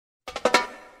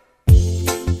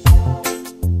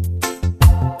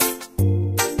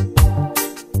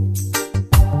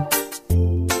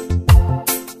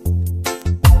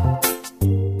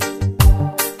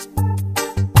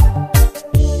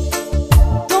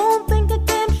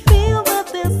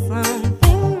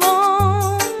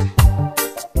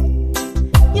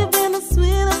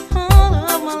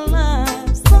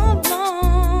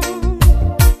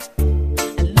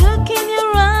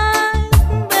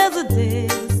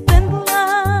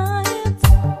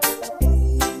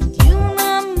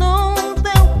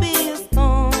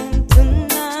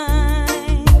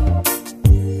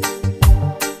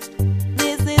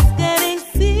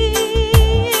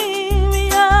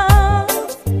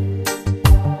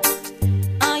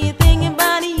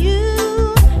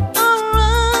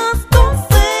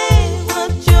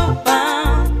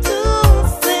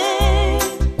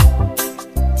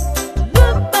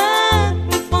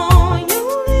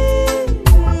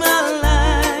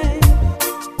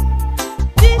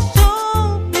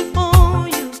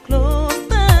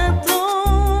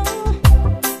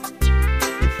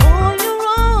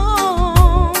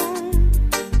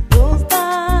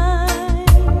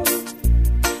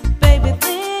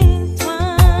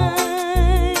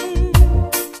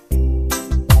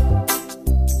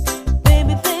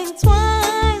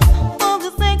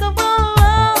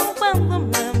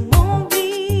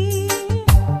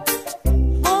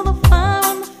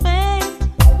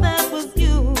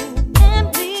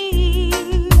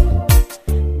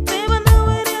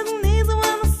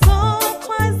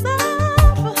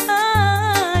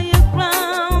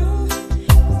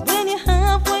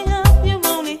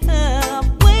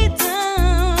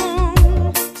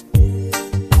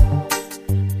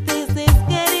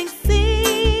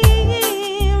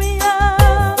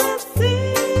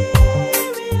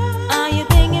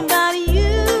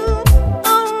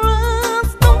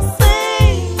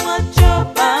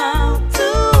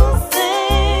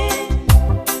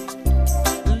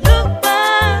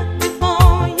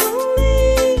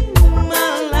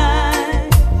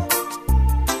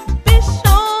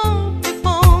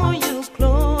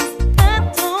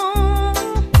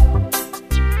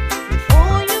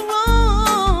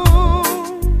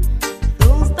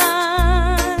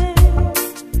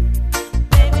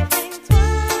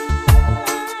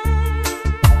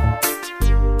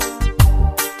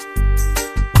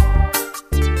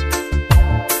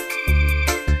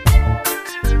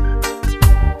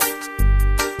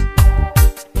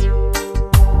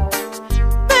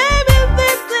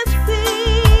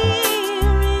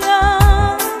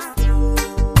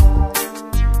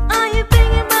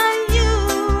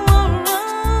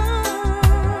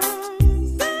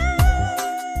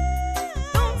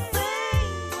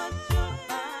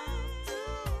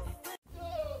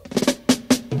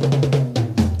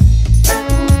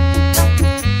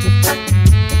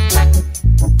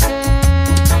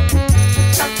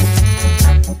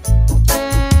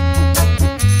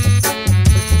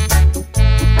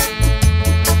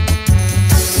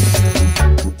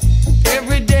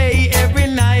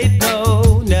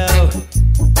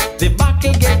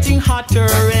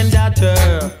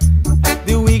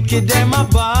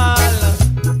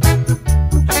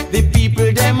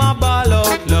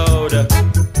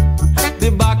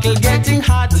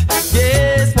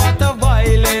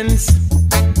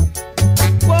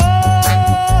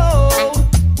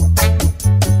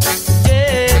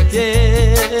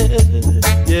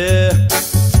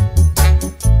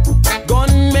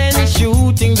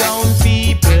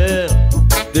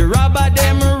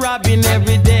robbing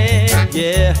every day,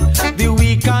 yeah. The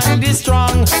weak and the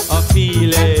strong, I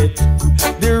feel it.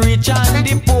 The rich and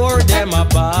the poor, them a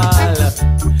ball.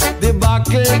 The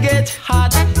buckle get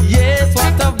hot, yes,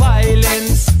 what a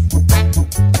violence.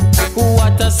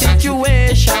 What a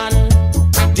situation,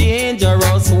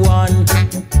 dangerous one.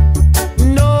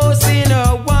 No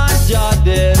sinner wants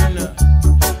Jordan,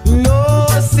 no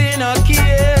sinner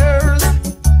cares.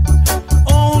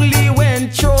 Only when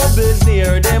trouble's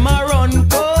near, them a run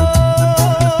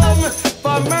come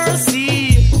for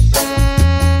mercy.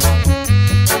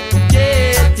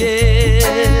 Yeah, yeah.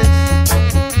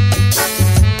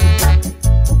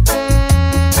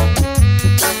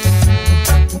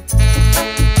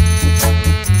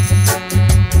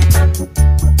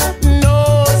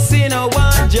 No sinner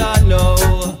want ya, no.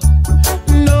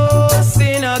 No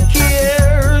sinner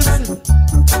cares.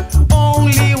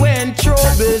 Only when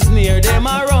trouble's near, them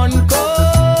a run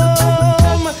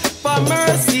come for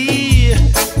mercy.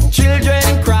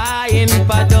 Children crying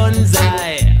for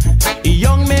Dunzai,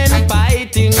 young men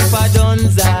fighting for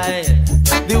Dunzai.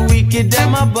 The wicked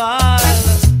them a ball,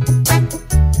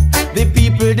 the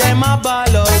people them a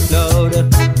ball out loud.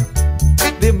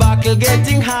 The battle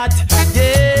getting hot,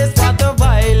 yes, what a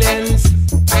violence.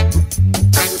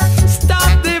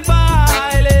 Stop the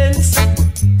violence,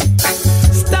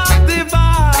 stop the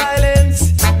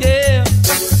violence, yeah.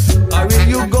 Or will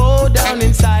you go down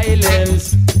in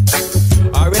silence?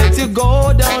 Or else you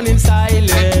go down in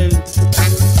silence.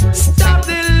 Stop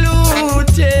the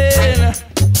looting,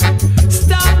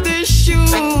 stop the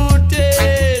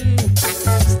shooting.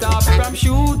 Stop from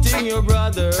shooting your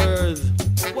brothers.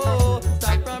 Whoa,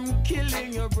 stop from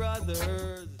killing your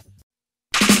brothers.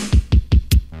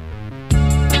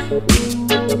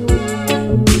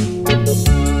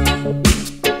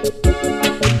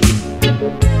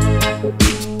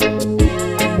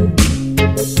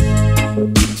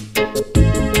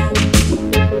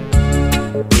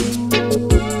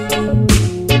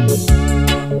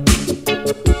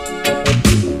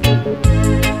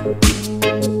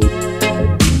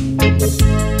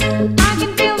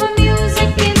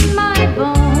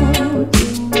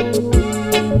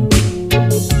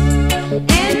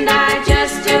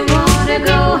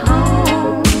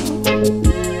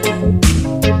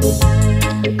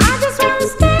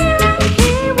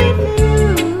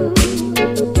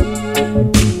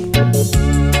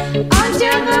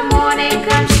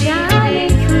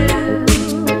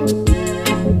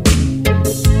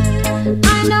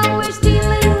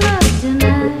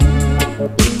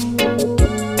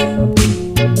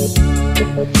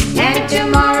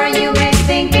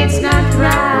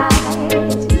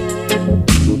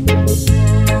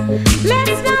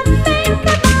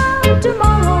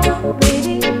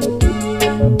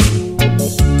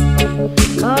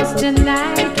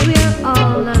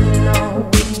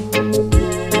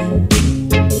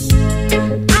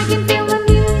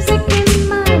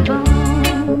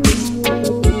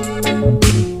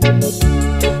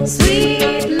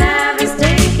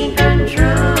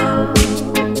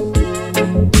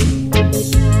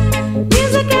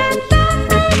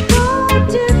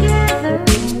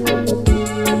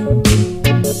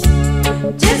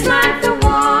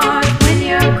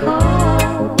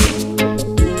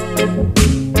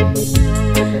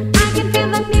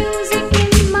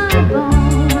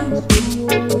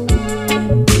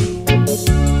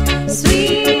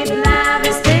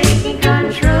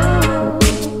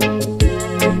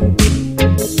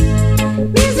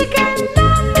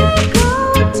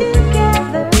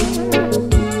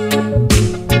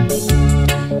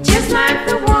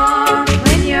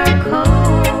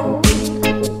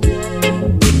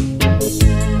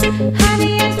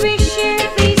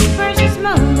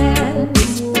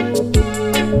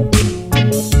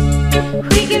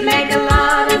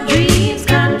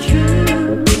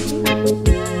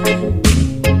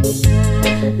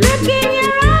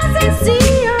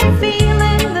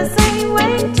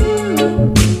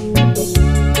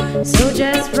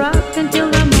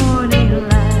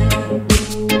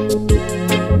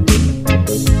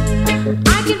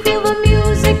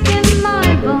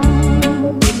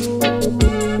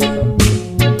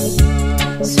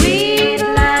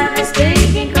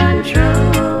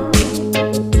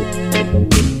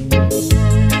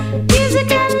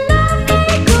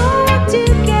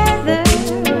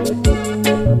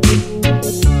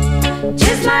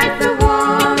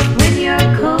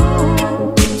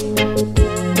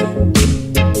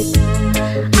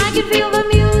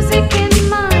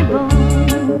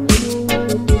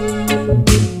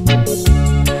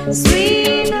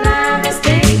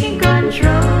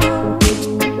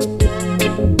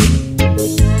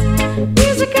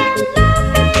 Music and love,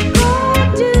 they go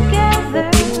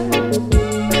together.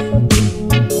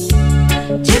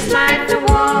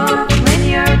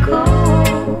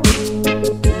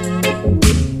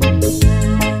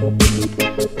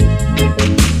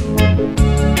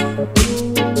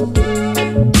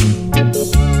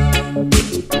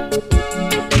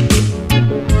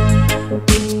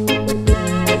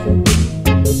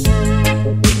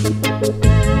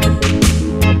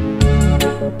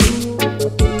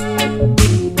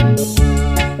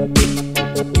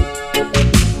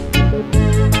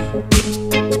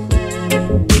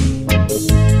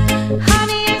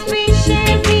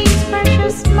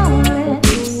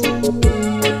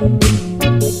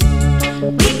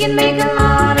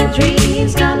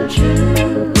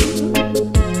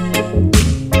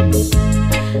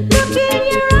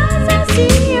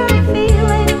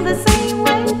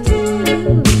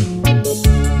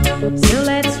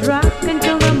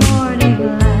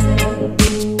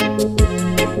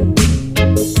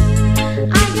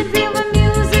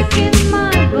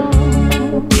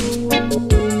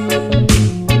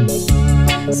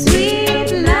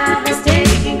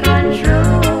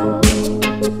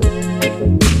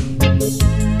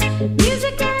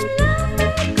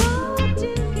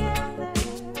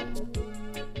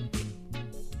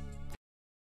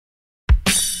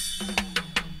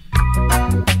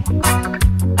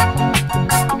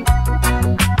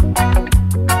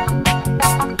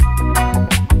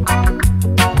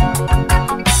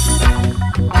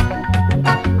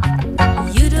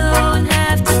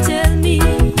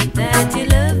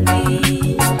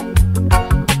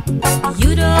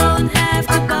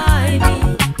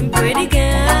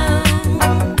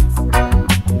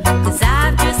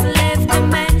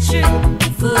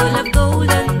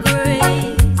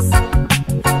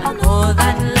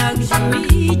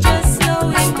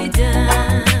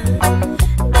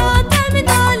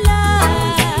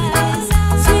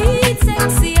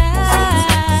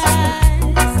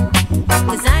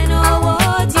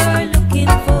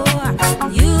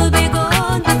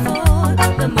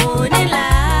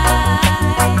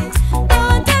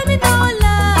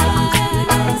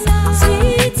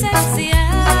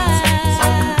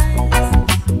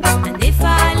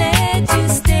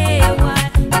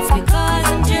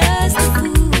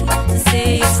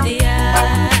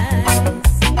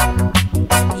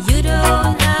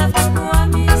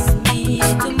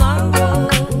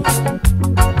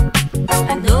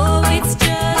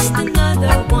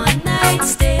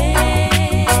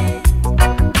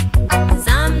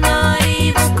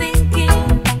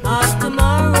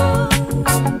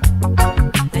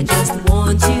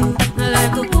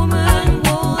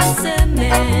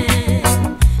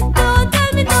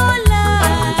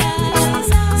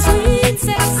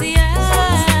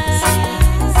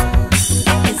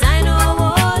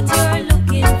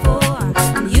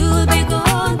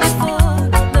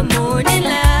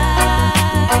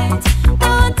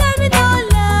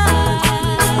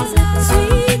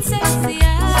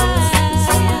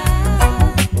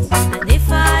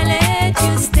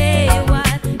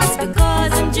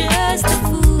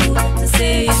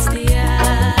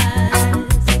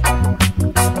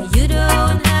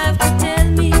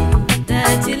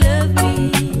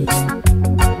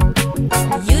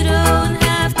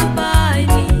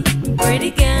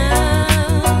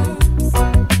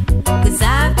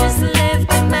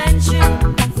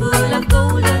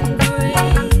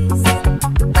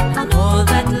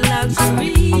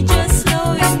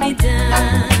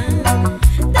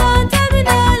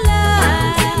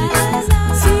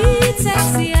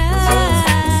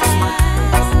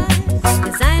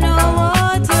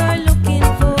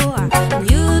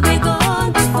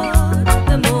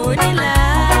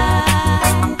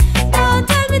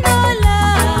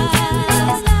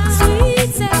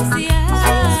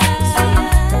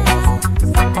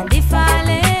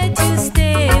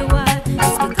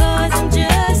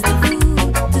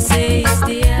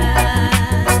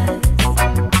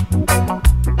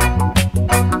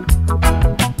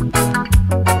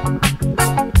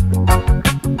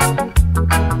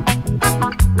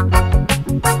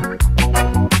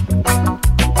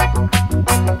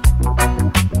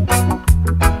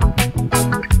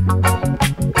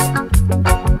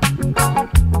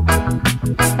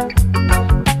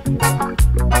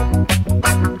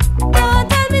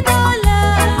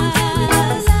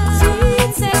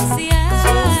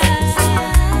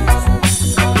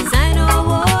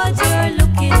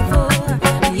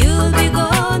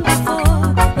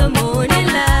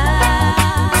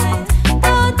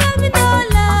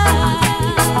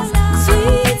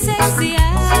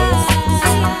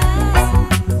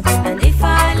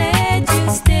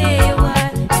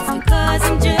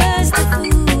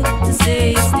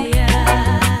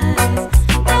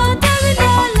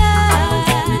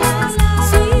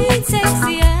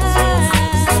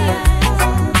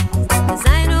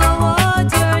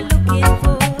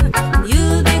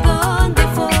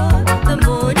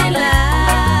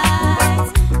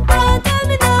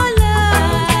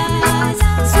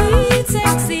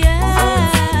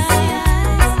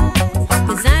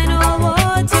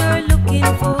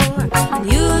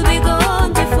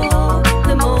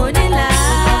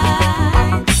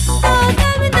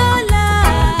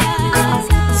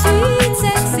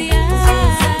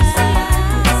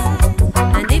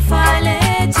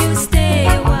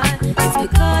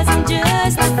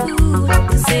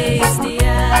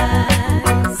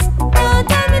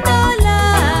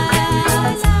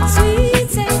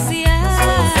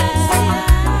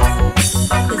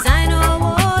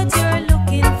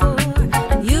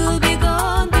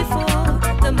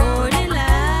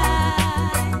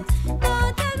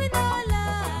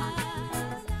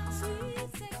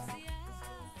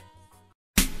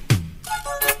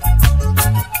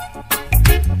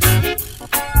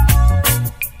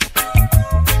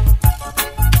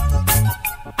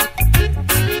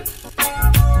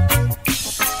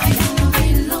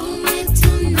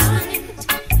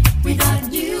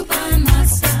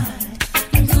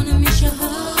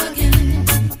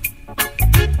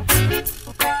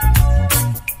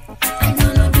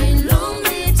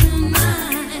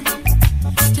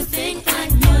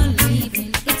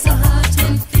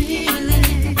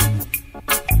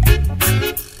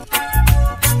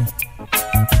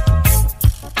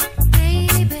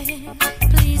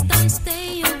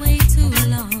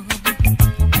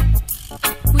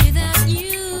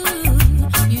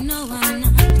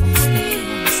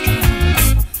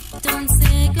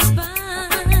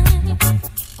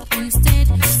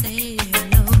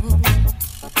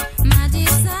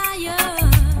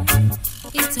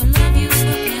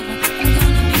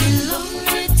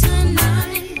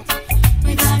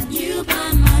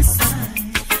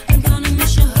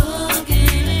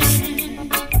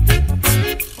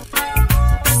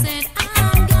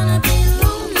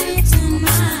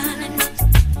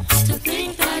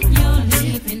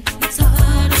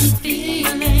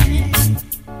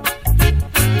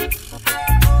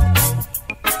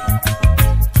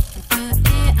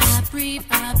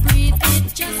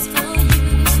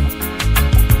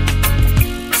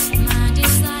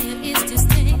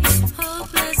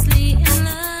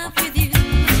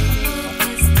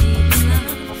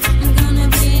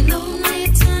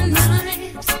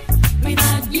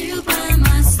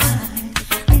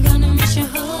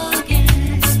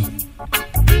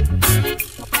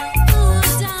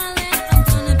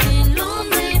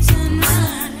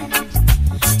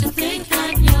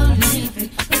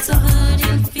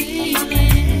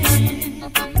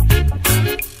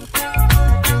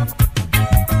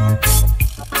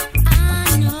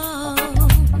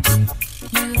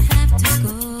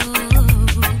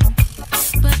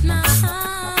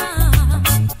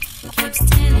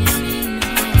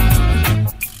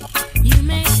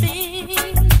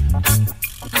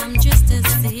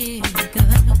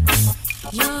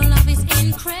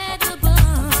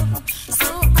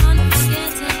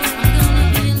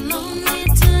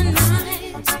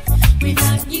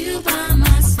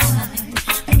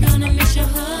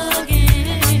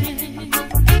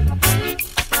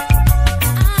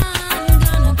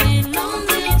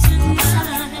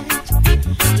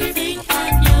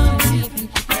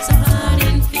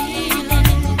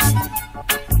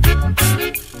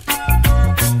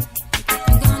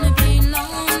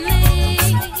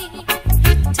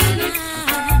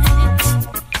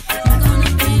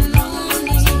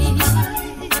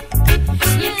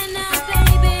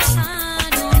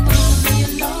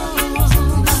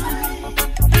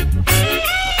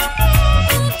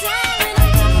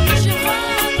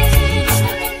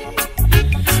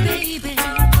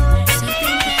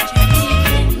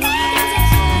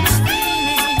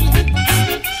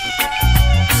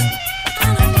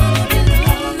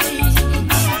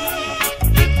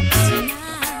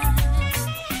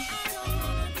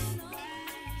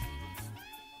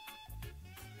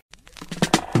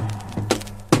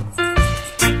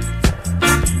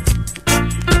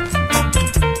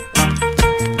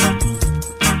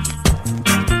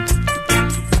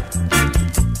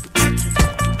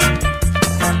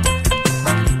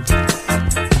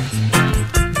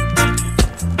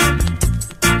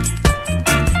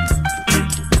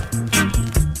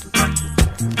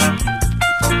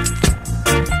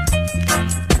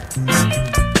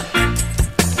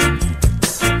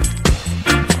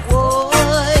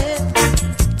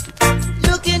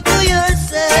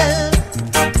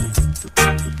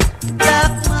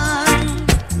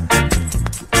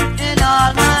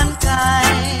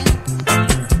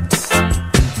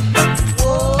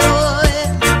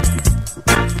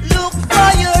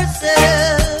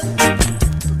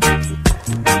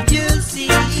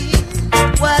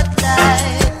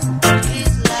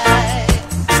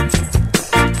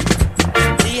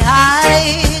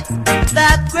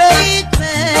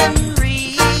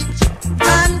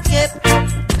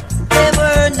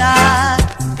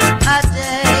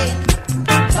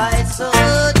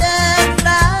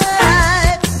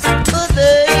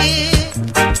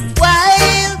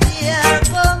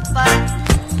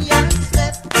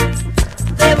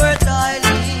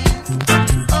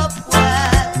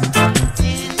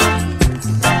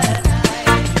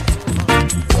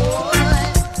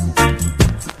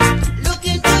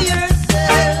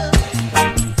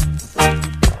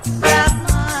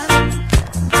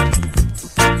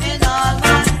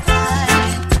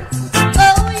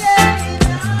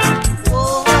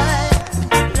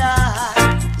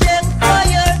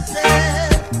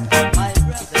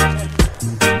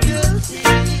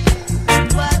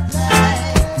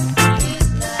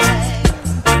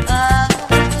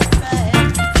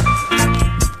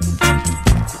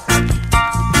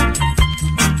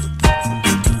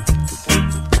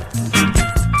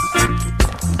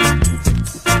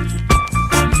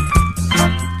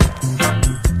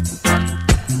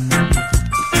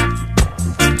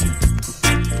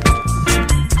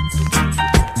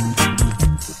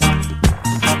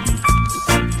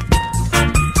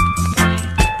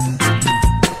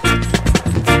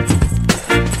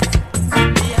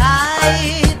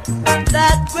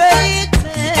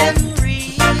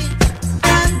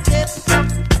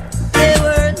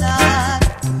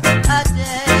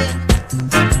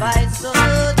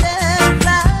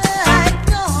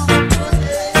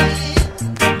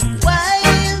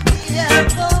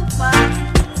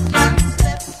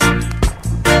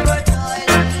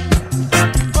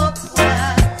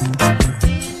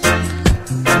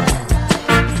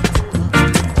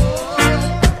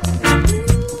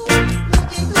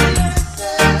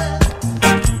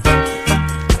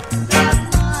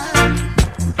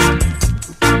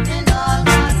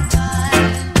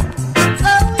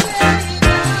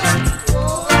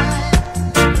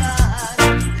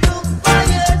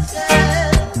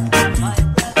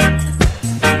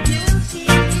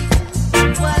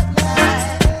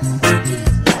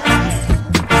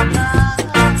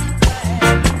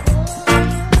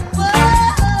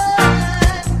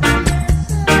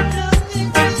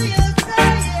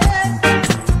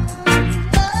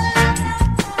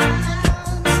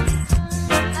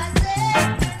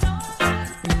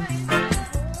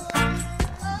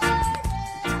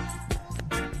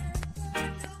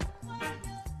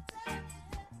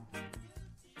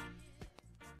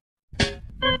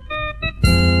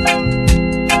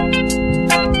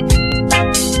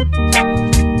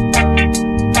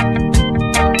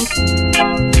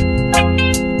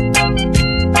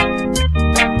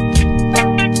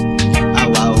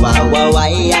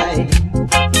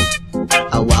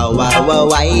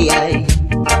 why,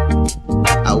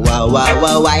 ah wah wah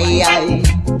wah why,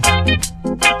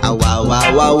 ah wah wah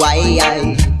wah why.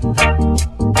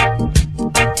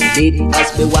 Let us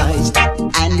be wise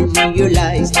and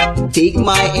realize. Take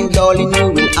my hand, darling,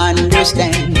 you will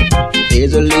understand.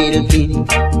 There's a little thing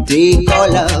they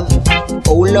call love.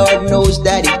 Oh, Lord knows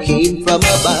that it came from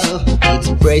above. It's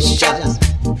precious,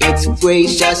 it's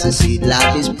gracious. I see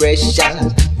love is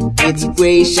precious. It's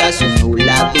gracious, you know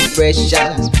love is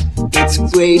precious. It's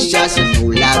gracious, you know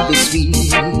love is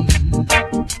sweet.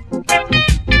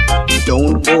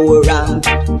 Don't go around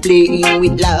playing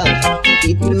with love.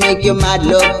 It will make you mad,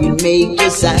 love will make you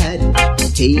sad.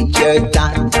 Take your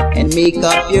time and make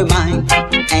up your mind,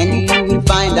 and you will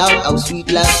find out how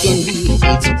sweet love can be.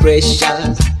 It's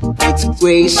precious, it's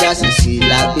gracious. You see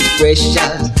love is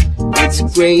precious. It's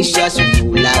gracious, you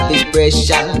know love is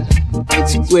precious.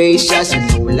 It's gracious, you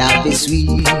know love is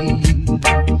sweet.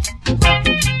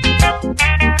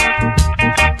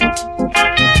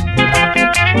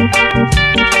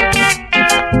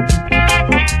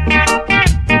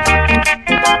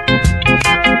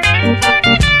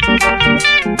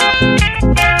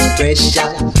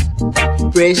 Precious,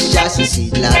 precious, you see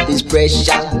love is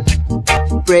precious.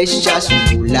 Precious, you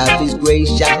know love is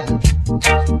gracious.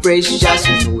 Precious,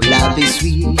 you know love is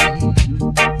sweet.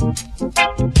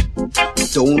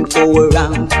 Don't go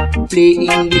around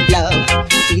playing with love.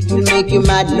 It will make you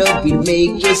mad, love will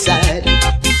make you sad.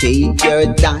 Take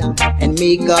your time and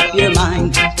make up your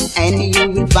mind, and you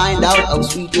will find out how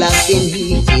sweet love can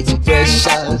be. It's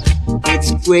precious,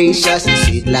 it's gracious. You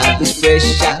see love is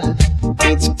precious.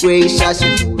 It's gracious,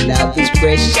 you know love is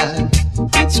precious.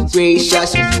 It's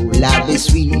gracious, you know love is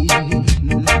sweet.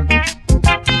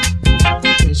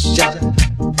 Precious,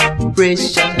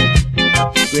 precious,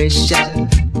 precious,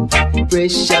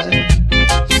 precious,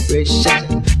 precious,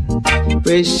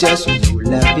 precious, you know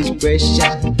love is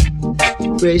precious.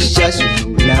 Precious, you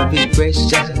know love is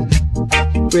precious.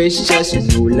 Precious, you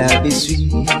know love is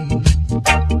sweet.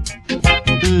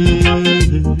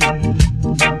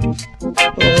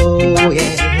 Oh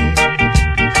yeah.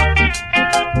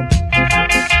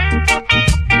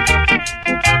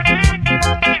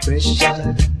 Precious,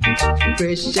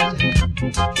 precious,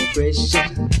 precious.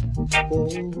 Oh,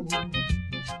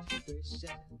 precious.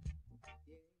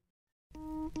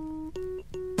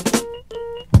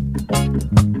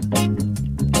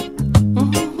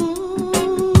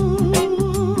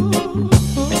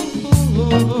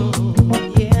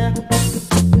 Yeah.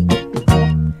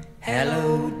 Hello,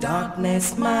 darkness,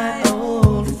 my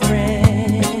old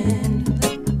friend.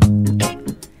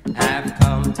 I've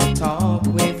come to talk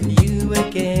with you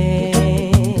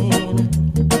again,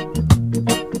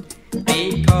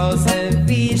 because a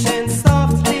vision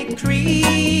softly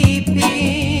creeping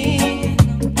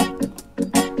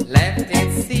left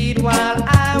its seed while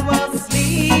I was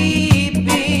sleeping,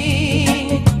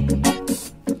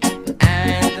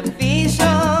 and the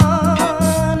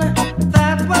vision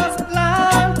that was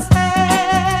planted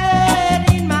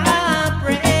in my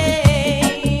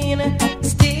brain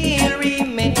still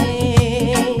remains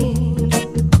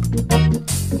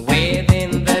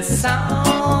within the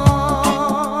sound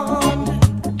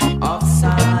of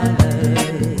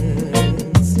silence.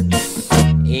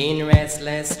 In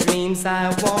restless dreams I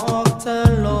walked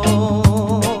alone,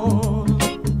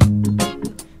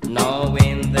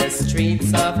 knowing the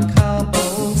streets of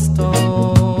cobblestones.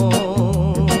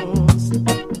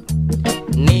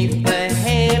 'Neath the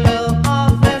halo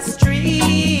of the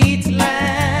street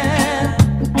lamp,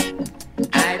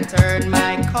 I turned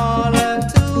my collar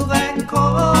to the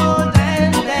cold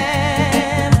and damp.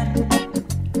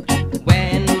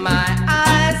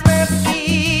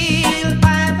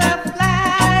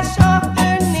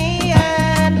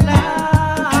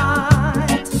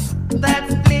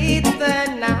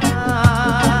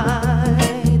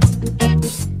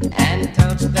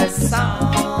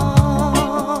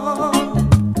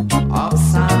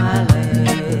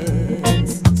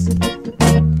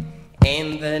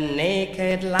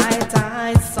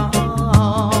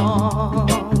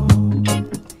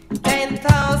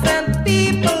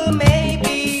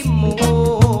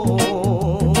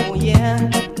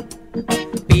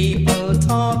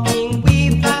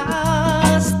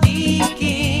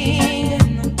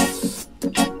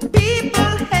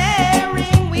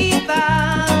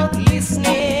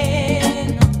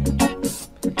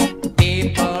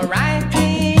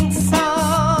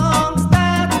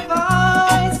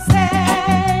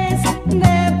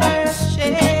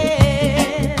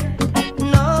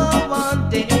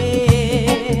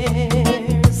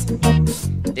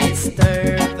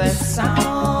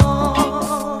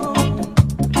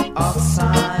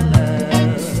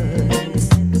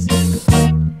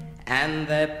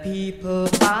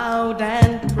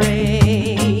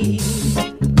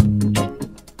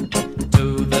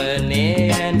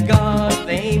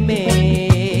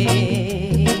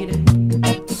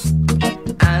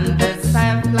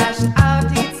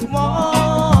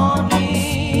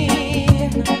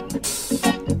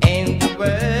 In the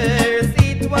verse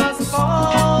it was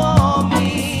forming,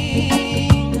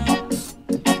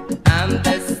 and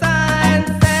the sign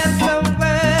says the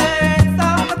words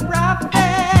of the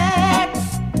prophet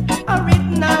are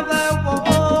written on the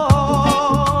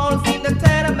walls in the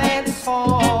tenement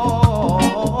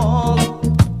hall,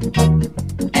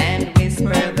 and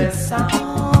whisper the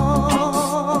sound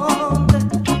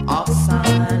of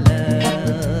silence.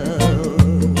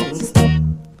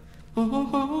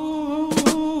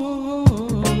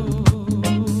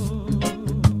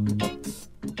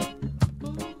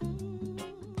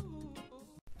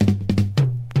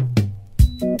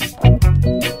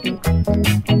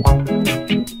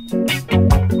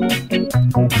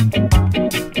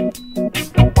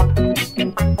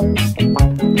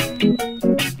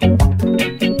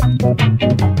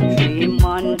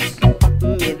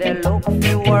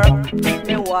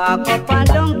 Walk up and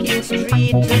down King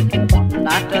Street,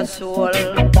 not a soul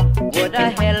would I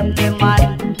help the man,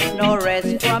 no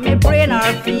rest from me brain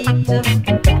or feet.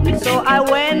 So I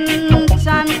went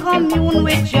and communed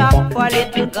with Jah for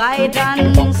little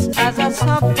guidance as a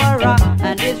sufferer,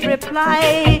 and his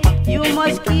reply, you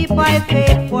must keep by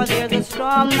faith, for there's a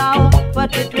storm now,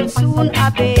 but it will soon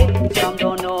abate. Some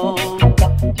don't know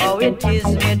how it gives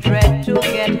me dread to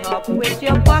get up with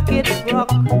your pockets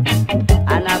broke,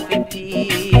 and I feel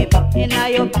deep in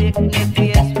your picnic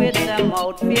face with the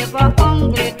mouth favor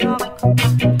hungry duck.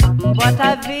 But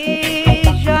a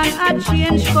vision, a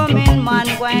change coming, man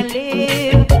go and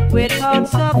live without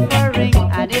suffering.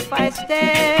 And if I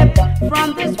step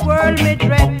from this world with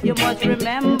dread, you must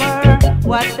remember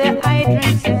what the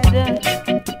hydrant said.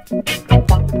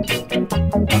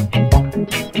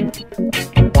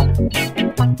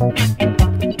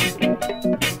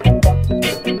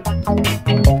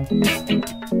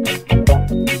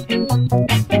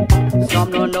 Some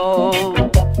don't know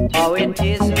how it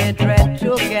is with dread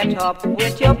to get up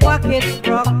with your pockets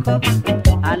broke,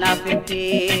 and a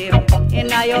 50 in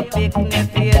your picnic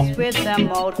face with the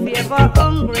mouth favor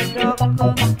hungry duck.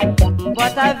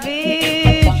 But a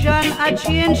vision, a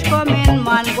change coming,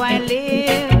 man go and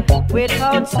live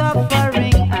without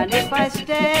suffering. And if I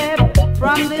step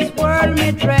from this world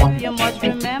with dread, you must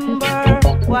remember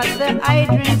what the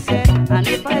hydrant said. And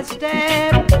if I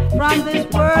step from this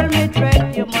world with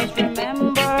dread, you must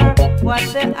remember what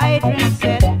the hydrant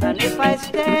said. And if I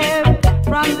step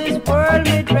from this world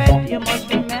with dread, you must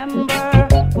remember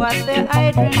what the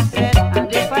hydrant said.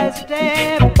 And if I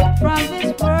step from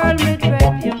this world with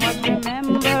dread, you must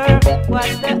remember what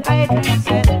the hydrant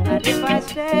said. And if I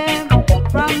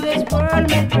step from this world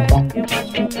with dread, you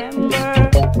must remember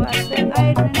what the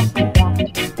hydrant said.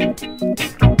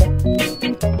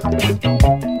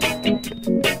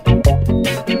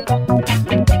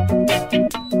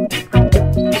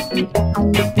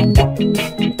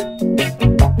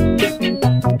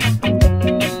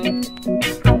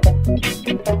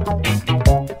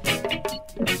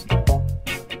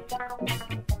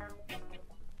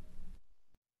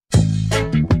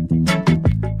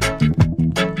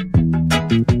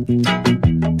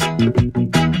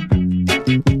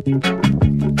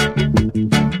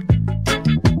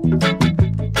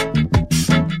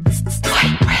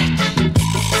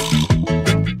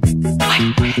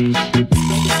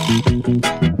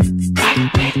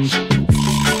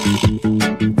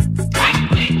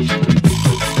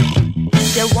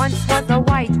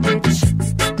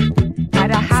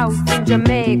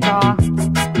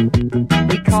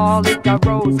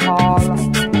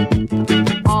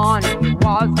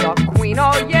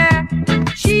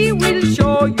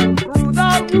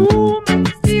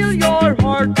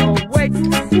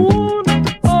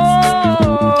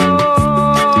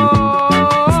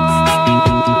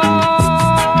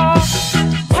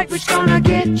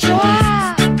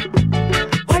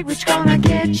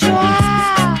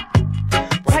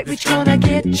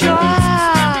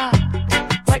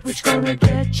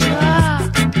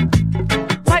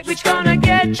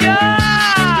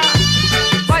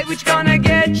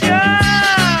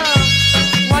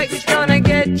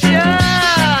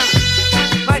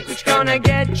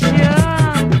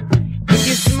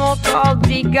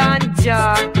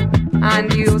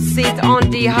 And you sit on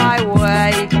the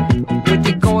highway with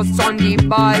the ghosts on the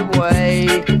byway.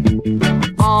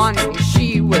 And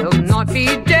she will not be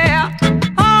there.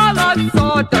 All of a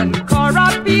sudden,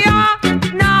 Caribbean,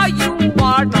 now you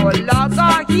are no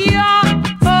longer here.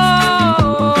 Oh,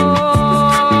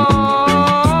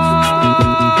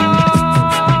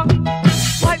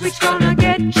 White Witch gonna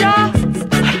get ya.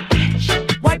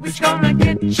 White Witch gonna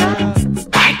get ya.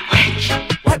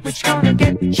 White Witch gonna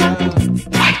get ya.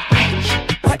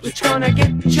 White Witch gonna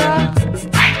get ya.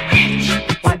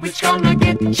 White Witch gonna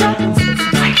get ya.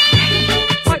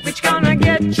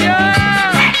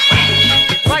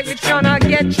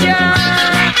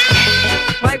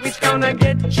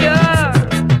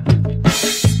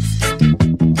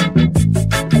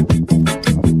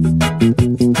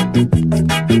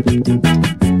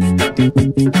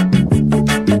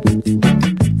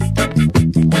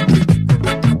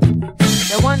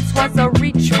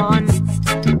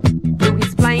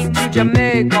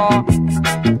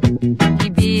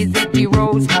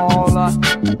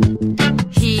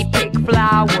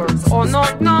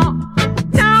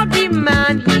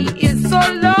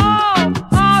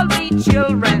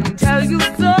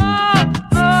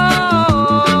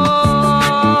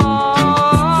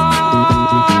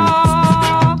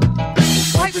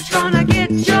 bitch gonna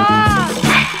get ya.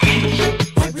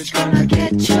 White bitch gonna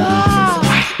get ya.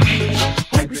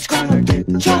 White bitch gonna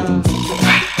get ya.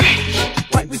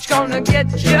 White bitch gonna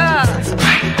get ya.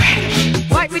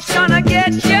 White bitch gonna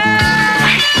get ya.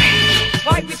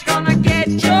 White bitch gonna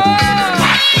get ya.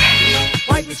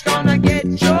 White bitch gonna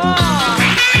get ya.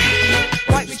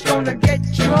 White bitch gonna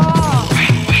get ya.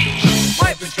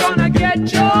 White bitch gonna get ya. White bitch gonna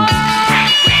get ya.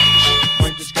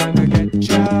 White bitch gonna get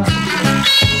ya.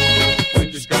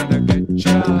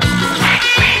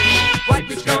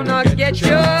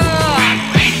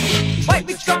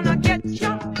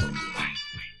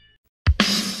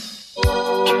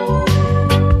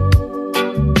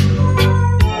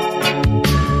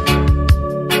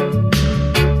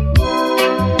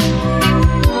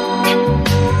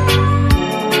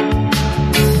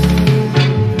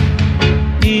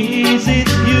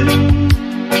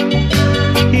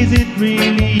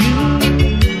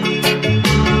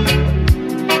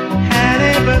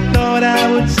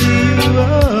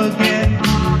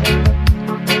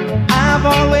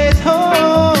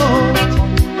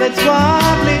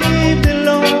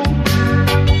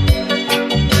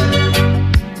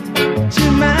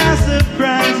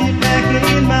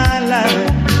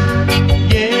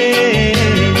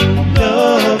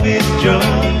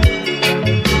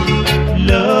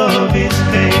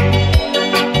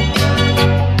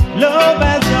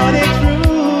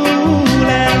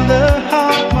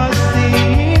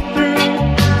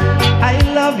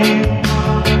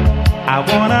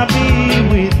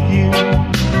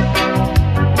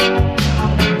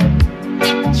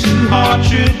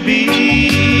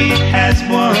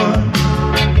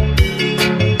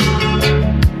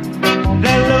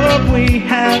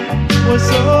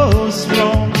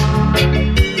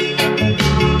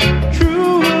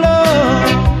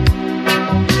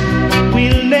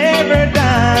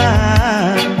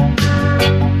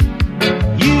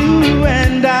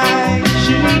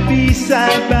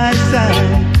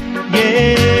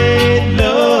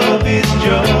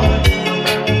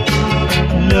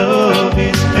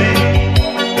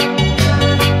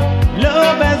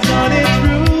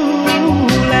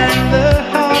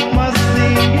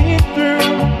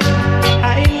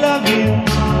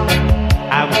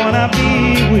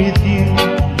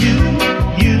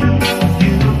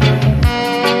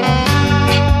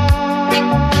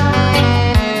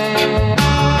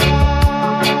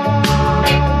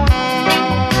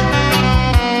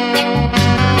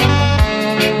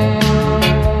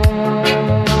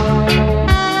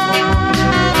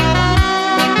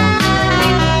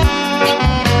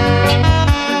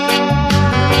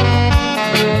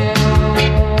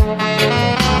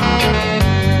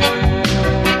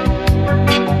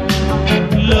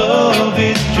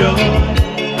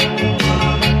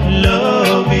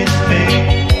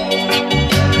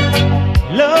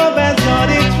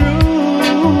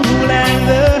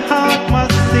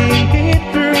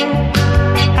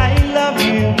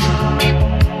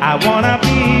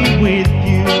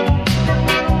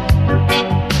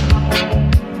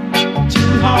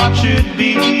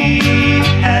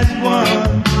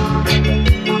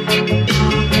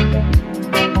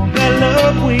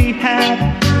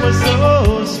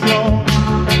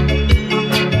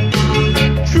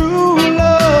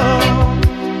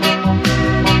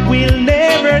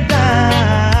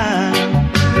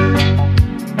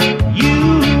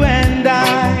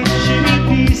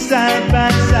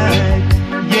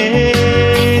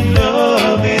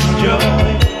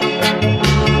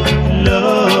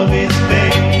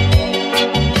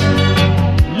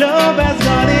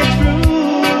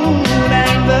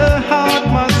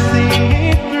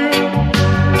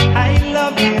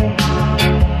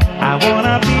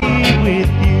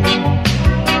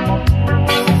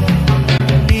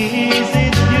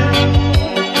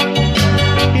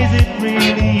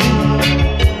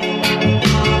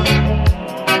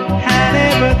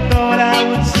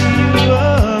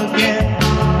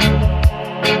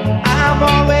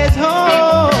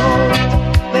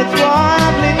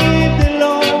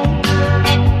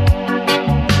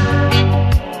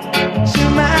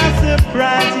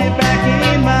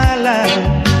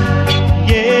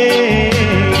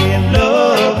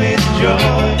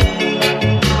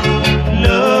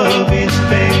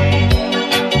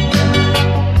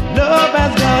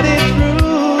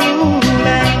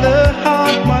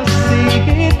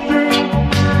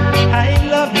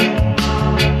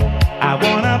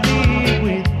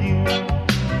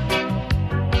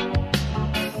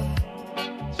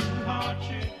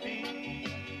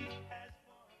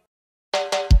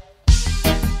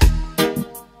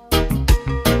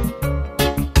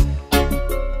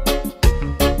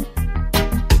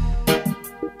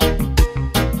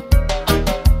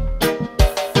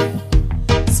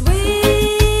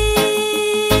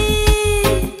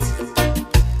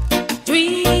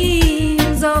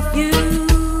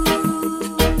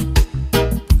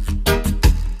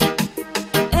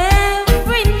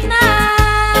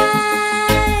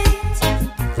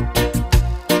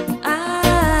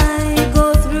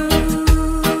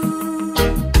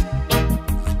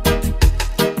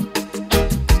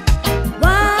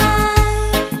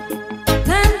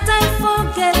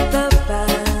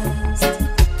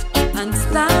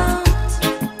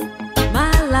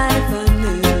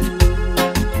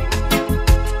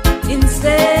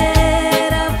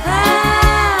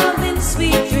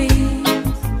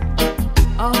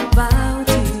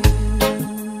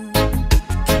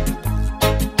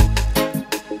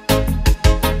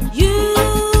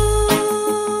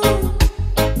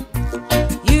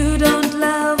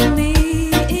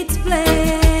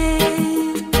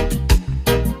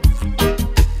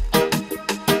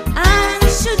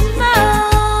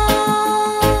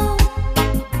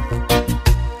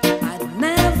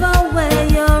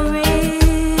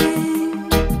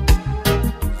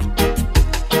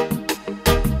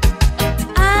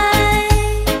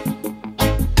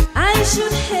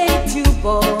 should hate you,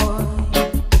 boy,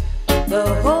 the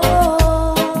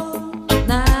whole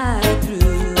night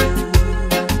through.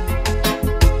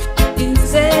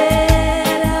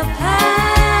 Instead of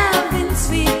having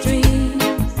sweet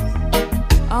dreams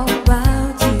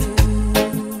about you.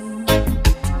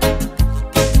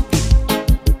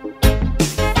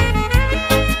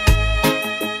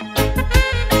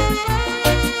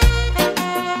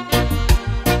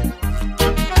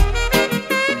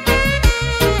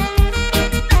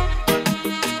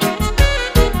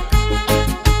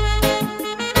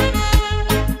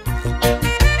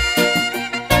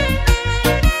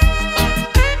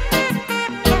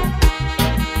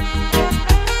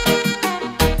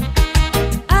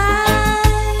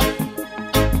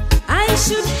 I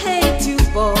should hate you,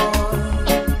 boy,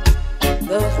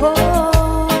 the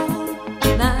whole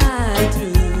night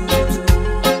through.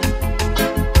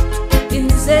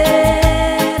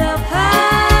 Instead of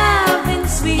having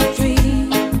sweet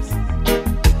dreams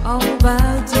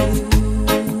about you.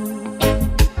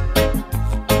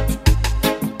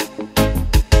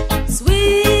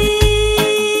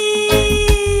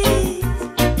 Sweet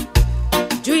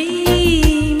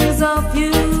dreams of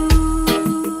you.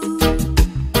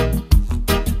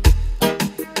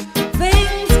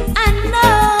 Things I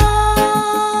know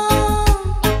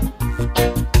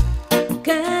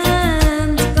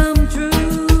can't come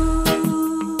true.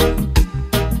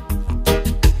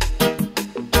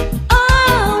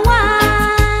 Oh, why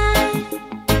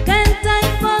can't I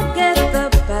forget the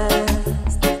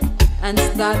past and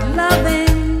start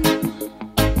loving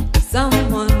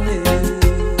someone new?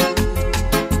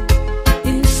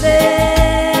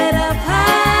 Instead of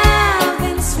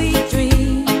having sweet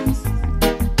dreams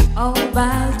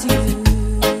about you.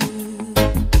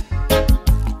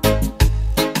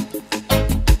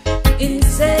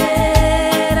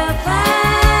 Instead of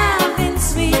having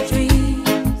sweet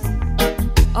dreams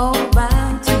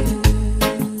about you.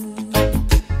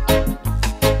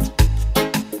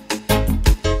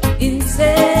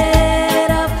 Instead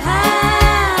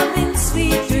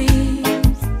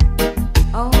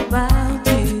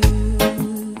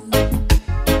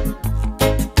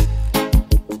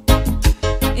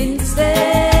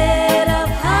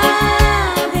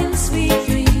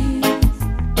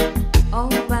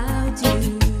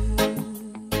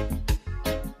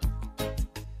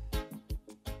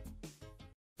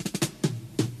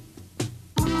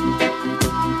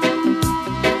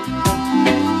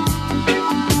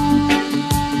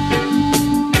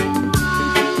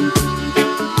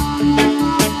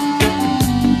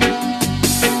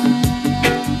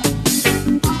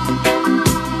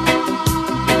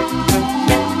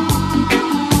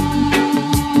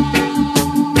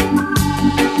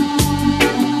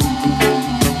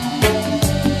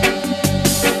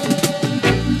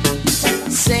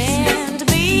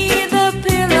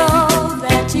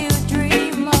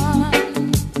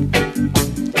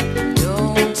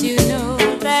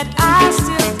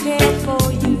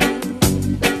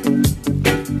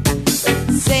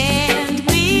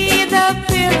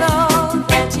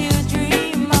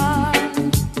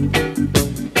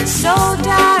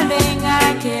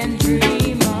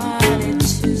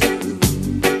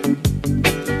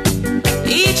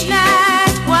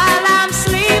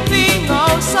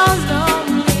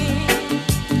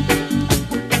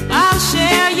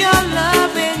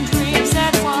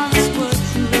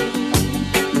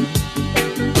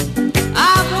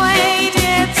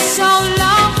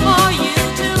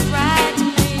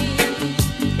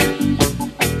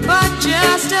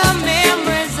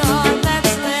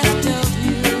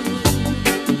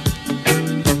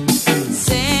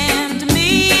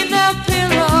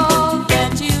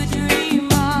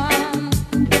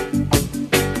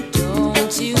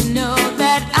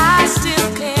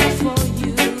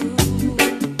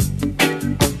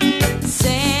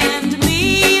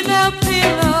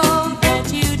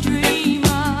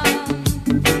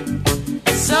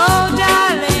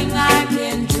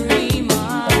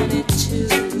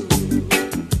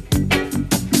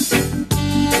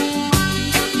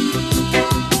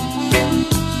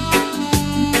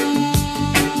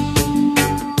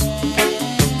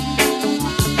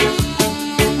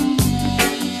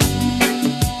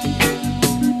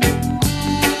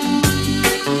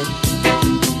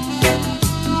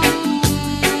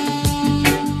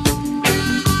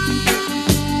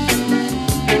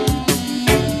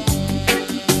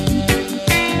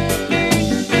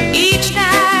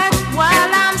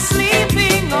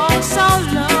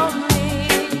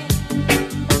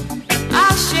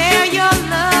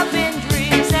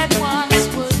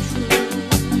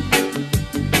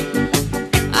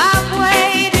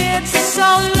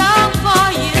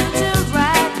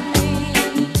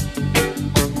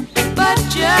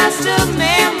Just a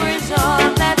memory's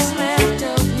all that's left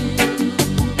of you.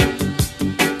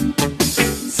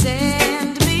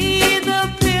 Send me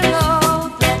the pillow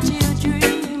that you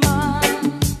dream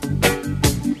on.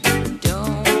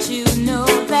 Don't you know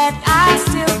that I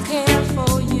still care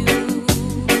for you?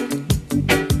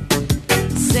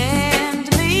 Send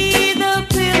me the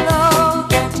pillow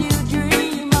that you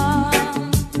dream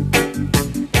on.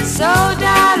 So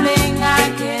darling,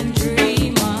 I can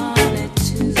dream on it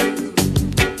too.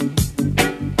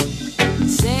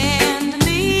 Send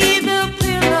me the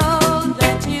pillow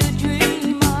that you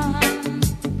dream on.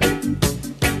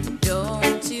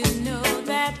 Don't you know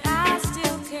that I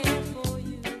still care for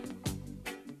you?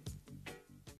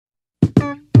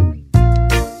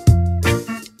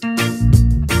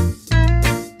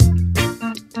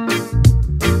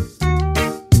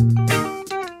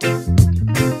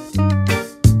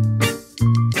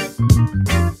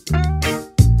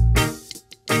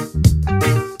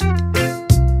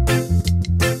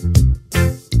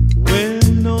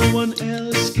 When no one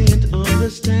else can't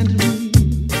understand me,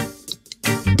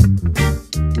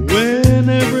 when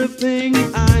everything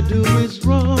I do is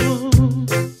wrong,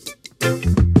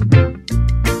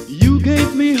 you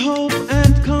gave me hope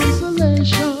and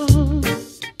consolation.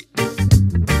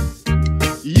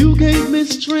 You gave me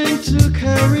strength to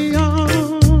carry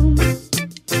on,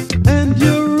 and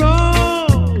you're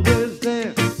always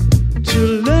there to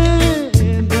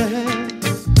lend a hand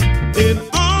in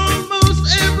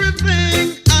almost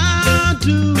everything I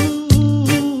do.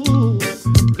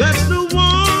 That's the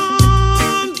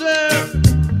wonder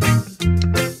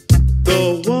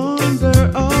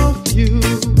of you.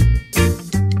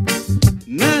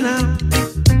 Nana.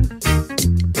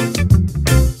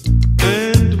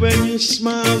 And when you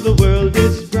smile, the world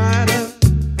is brighter,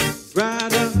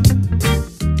 brighter.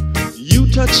 You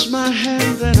touch my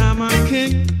hand and I'm a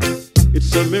king.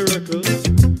 It's a miracle.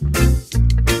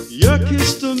 Your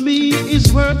kiss to me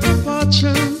is worth a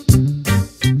fortune.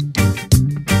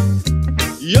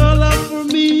 Your love for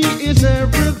me is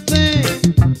everything.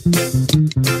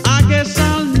 I guess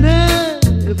I'll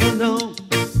never know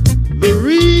the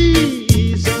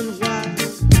reason why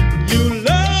you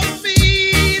love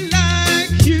me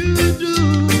like you do.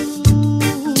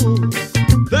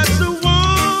 That's the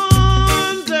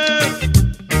wonder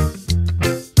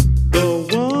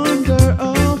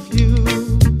of you.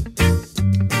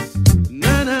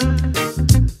 Nana.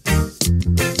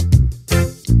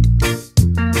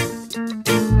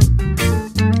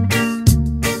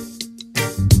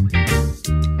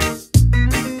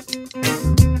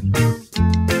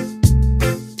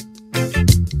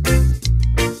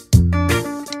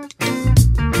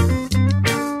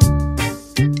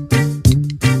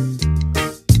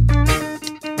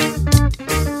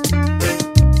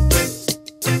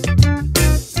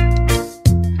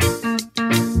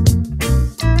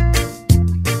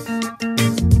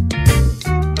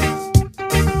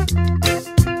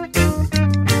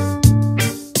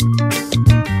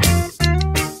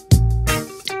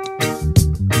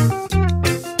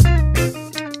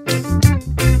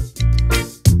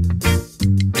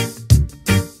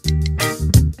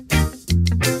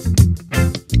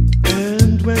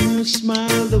 And when you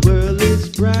smile, the world is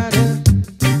brighter.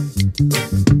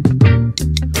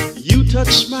 You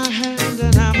touch my hand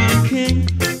and I'm a king.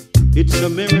 It's a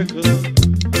miracle.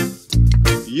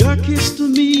 Your kiss to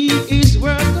me is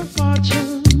worth a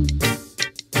fortune.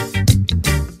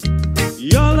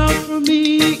 Your love for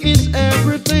me is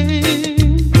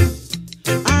everything.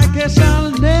 I guess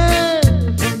I'll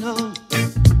never know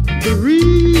the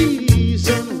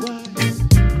reason why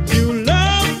you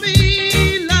love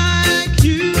me like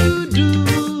you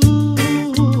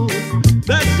do.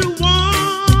 That's the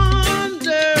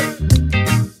wonder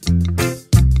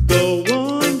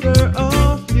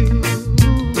of you.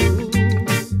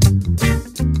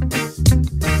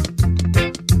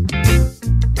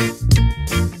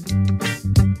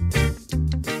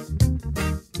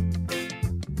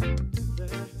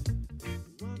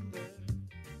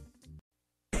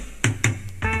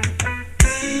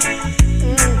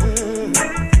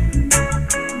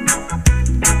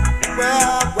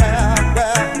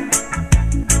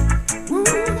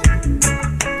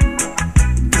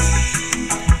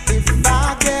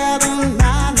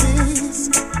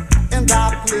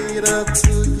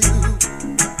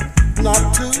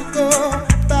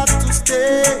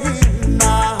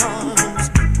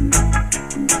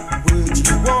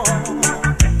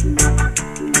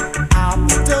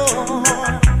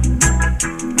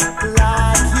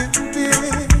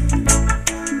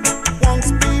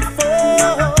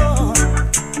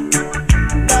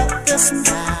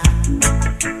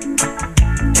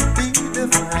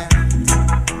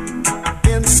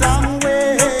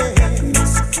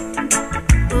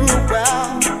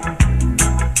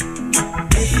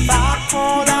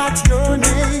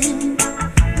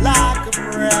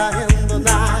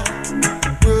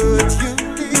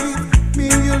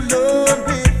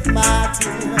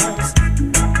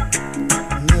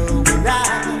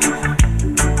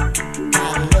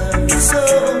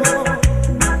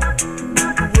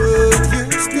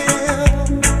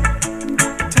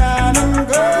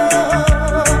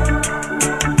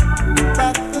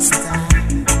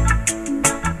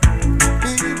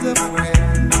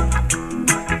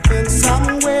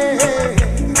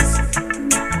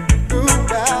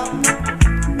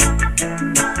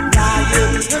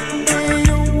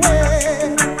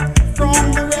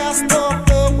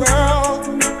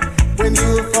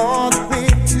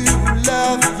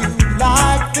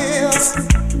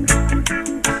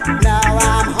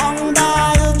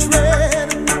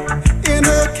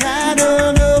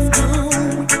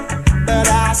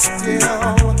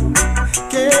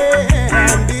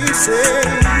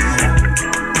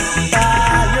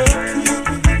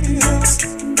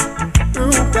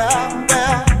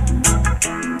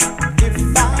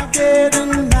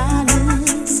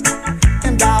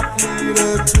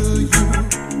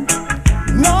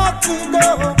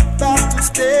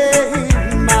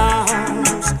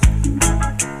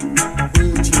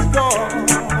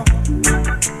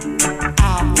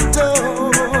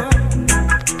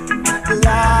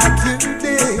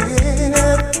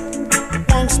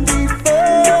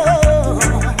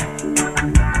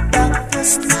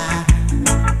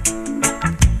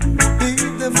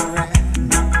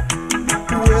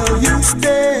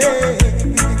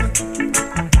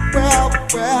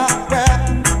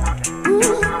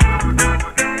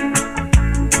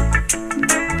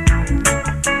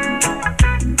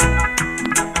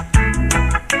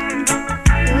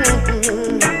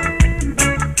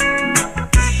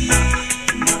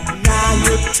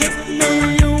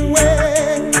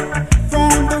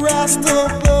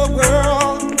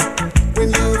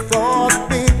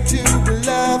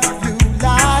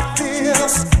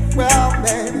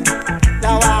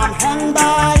 Now I'm hung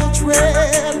by a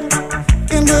thread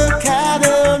in the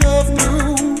cabin of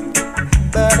doom,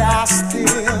 but I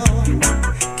still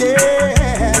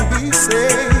can't be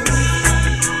saved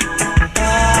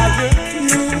by your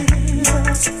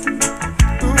kiss.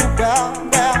 Ooh, well,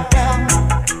 well, well.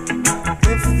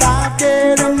 If I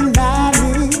get on my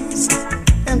knees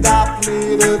and I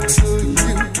pleaded to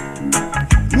you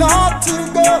not to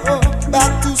go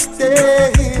back to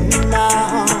stay in my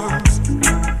arms,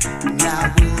 now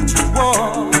would you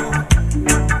walk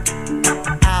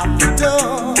out the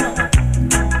door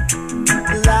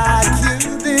like you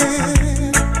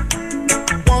did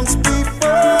once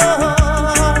before?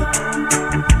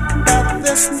 But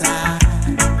this time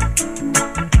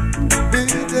be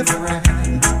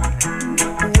different.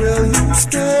 Will you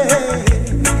stay?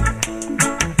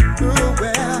 Ooh,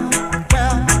 well,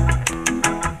 well,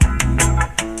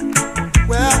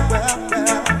 well, well, well.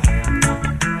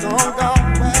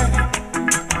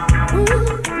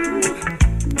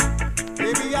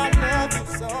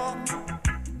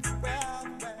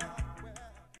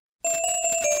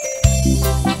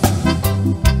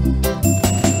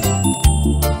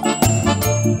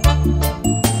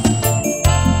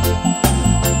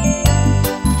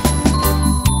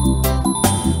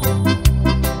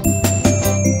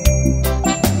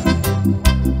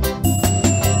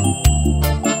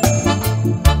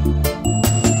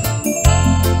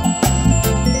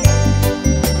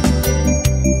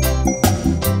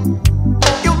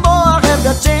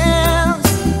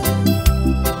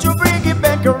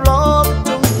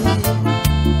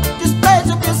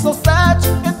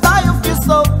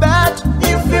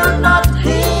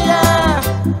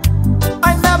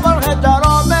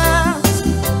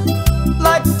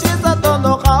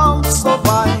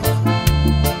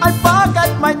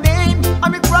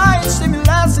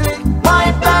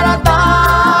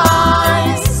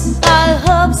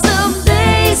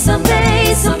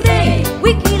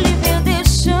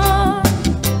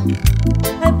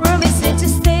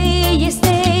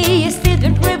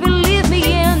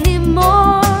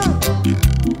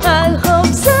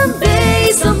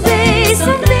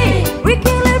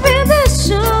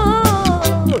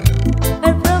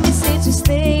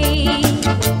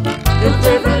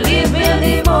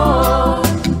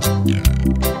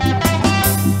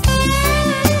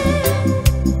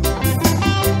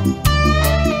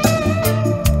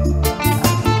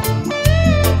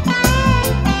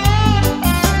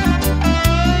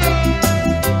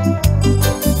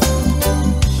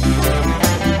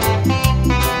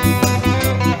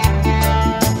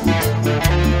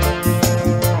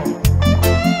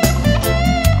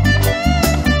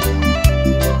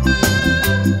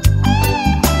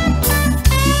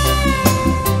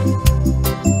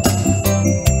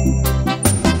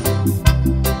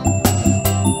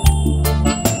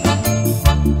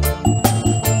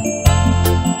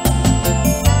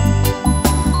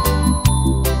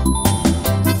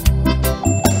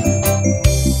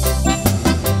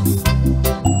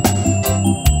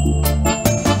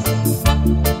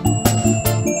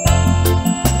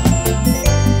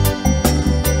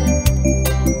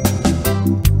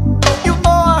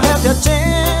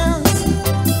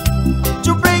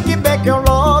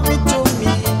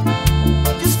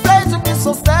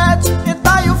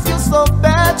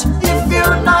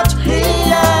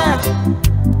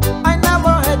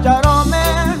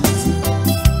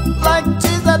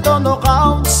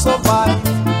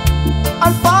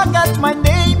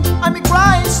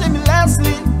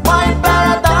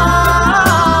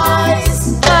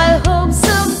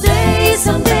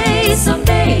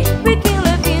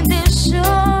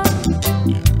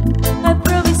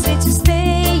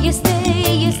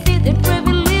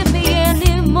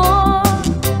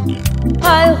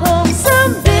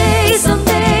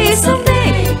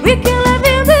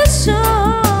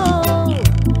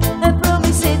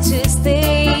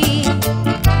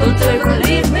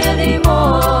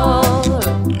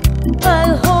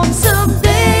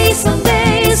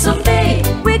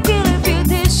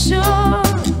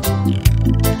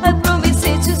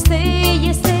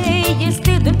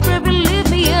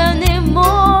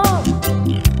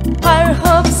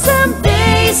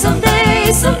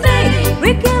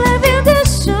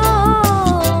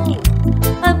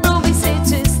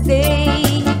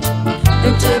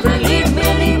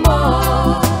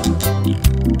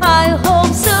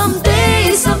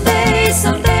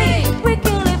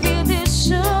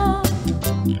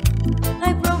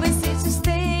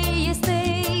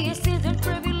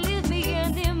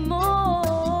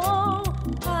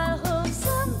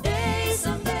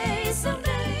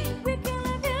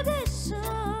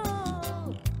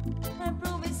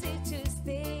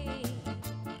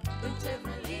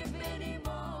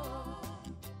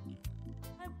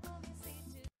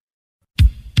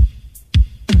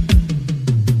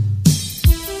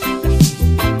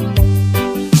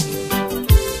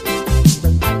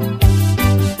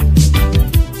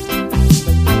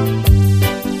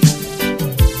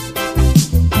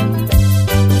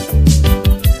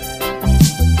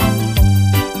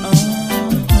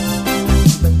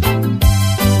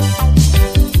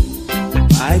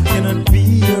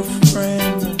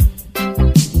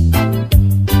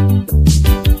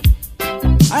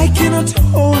 cannot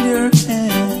hold your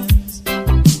hands.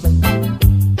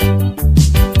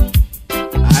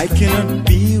 I cannot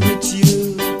be with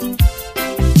you.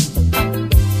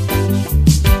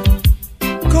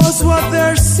 'Cause what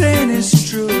they're saying is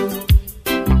true.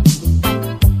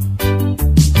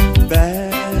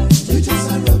 Bad. You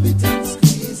just a rub it and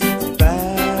squeeze it.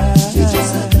 Bad. You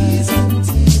just a tease and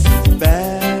tease it.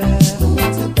 Bad.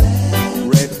 What a bad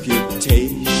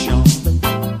reputation.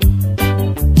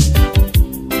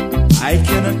 I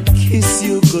cannot kiss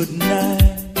you goodnight.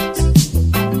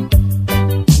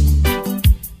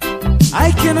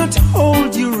 I cannot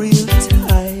hold you real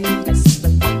tight.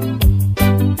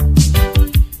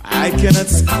 I cannot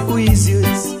squeeze you,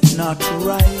 it's not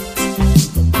right.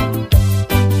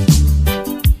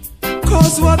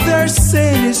 'Cause what they're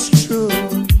saying is true.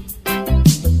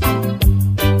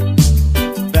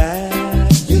 Bad.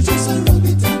 You just a rub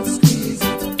it and squeeze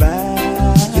it.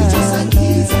 Bad. You just a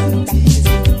tease and tease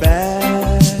it.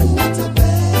 Bad. What a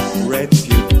bad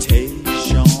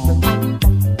reputation.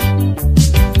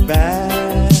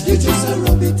 Bad. You just a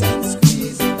rub it and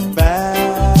squeeze it.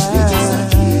 Bad. You just a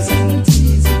tease and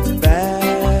tease it. Bad.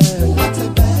 What a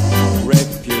bad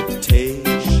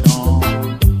reputation.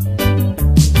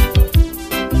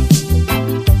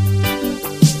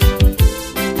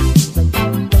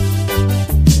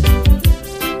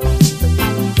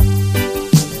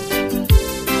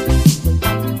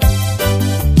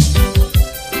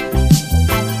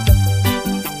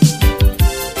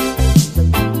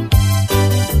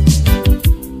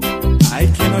 I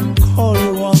cannot call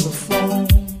you on the phone.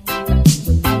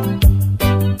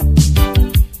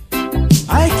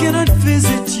 I cannot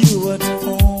visit you at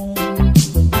home.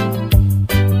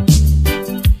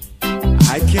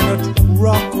 I cannot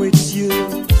rock with you.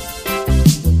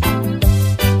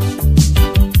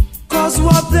 'Cause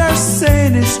what they're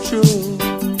saying is true.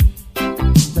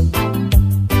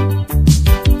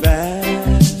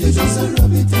 Bad. You just a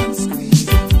rub it and squeeze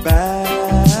it.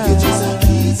 Bad. You just a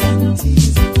tease and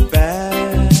tease it.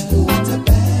 Bad. What a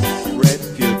bad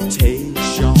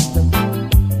reputation.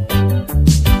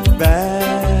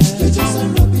 Bad. You just a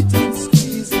rub it and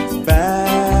squeeze it.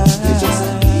 Bad. You just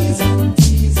a tease and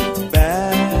tease it.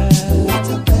 Bad. What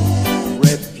a bad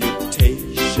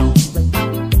reputation.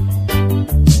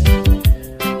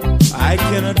 I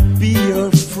cannot be your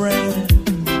friend.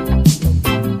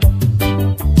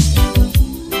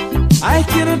 I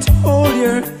cannot hold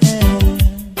your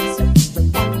hands.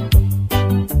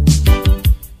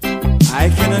 I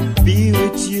cannot be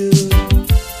with you.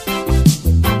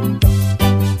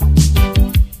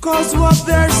 'Cause what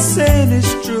they're saying is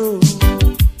true.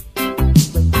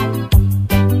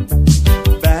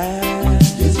 Bad.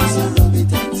 You just a rub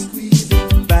it and squeeze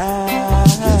it. Bad.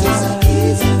 You just a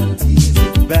tease and tease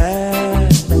it.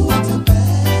 Bad. What a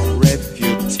bad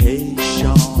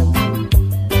reputation.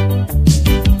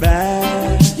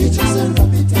 Bad. You just a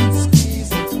rub it and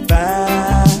squeeze it.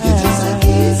 Bad. You just a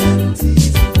tease and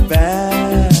tease it.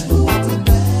 Bad. What a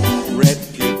bad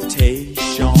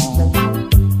reputation.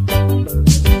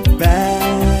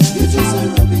 Bad. You just a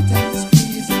rub it and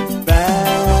squeeze it.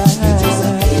 Bad. You just a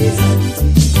tease and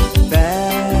tease it.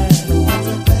 Bad. What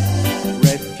a bad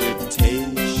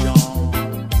reputation.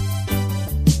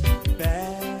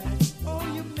 Bad. Oh,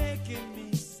 you're making me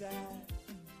sad.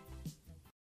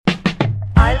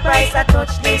 Oil price a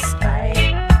touch the sky.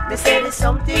 They say there's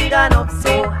something gone up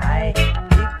so high.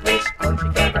 Big rich country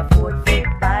can't afford to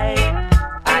buy.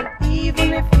 And even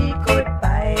if we could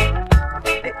buy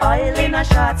the oil in a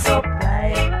short supply,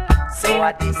 so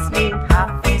what this mean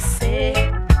have to say?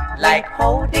 Like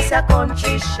how this a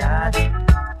country short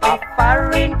of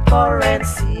foreign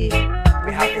currency.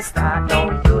 We have to start now,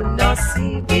 you know,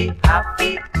 see. We have to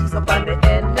ease up on the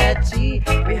energy.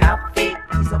 We have to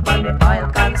ease up on the oil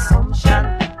consumption.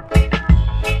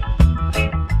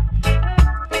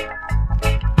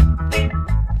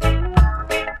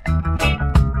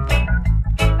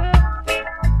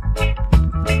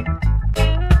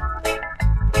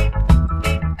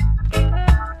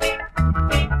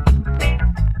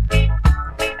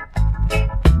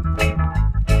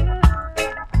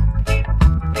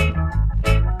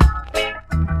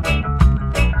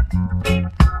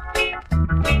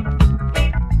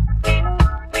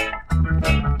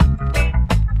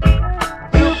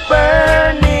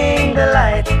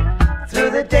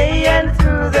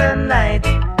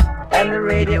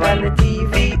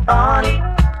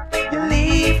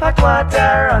 hot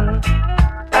water run,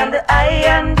 and the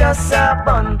iron just a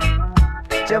bun.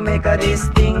 Jamaica, this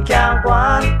thing can't go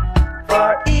on,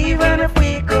 for even if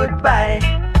we could buy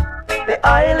the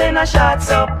oil in a short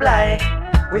supply,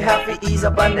 We have to ease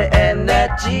up on the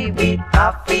energy. We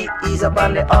have to ease up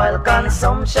on the oil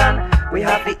consumption. We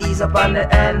have to ease up on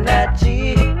the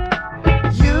energy.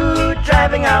 You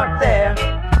driving out there,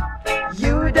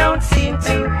 you don't seem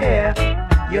to hear.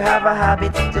 You have a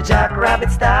habit to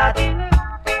jackrabbit start,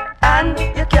 and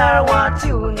your car won't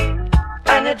tune,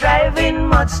 and you're driving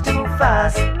much too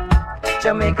fast.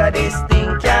 Jamaica, this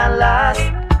thing can last.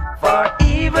 For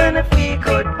even if we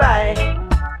could buy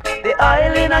the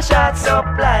oil in a short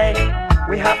supply,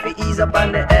 we have to ease up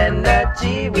on the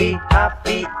energy. We have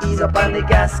to ease up on the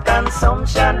gas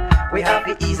consumption. We have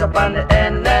to ease up on the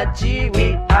energy.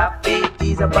 We have to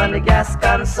ease up on the gas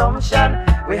consumption.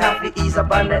 We have to ease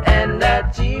up on the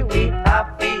energy. We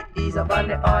have to ease up on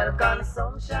the oil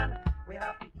consumption. We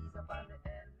have to ease up on the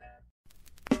energy.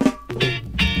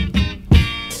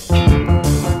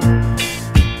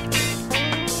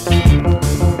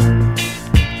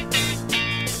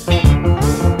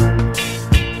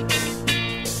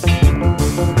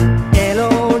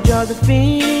 Hello,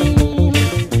 Josephine,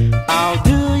 how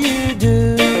do you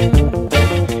do?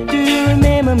 Do you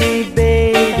remember me,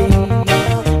 baby,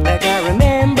 like I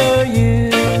remember you?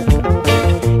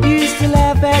 You used to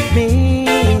laugh at me,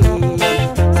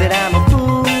 said I'm a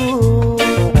fool.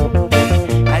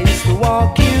 I used to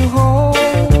walk you home,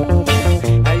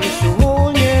 I used to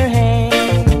hold your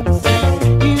hands.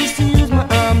 You used to use my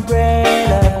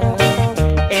umbrella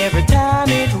every time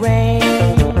it rained.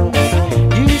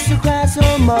 Cry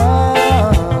so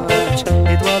much,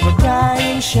 it was a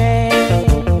crying shame.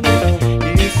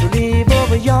 You used to live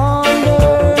over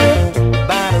yonder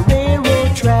by the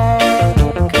railroad track.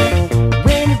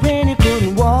 When you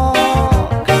couldn't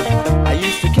walk, I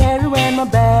used to carry you on my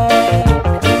back.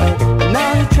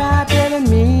 Now you try telling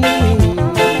me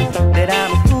that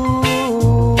I'm a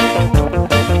fool.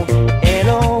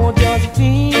 Hello,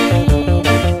 Josephine,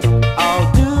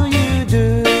 how do you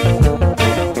do?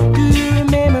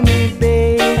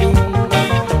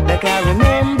 I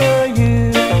remember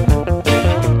you.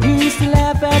 You used to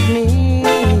laugh at me,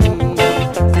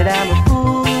 said I'm a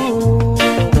fool.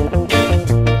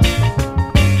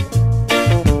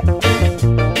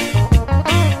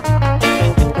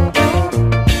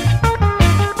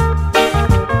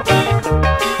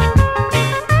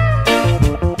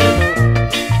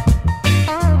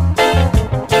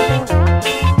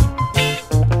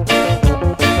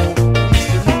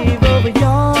 Used to live over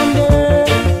yonder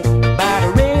by the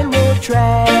railroad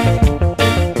track.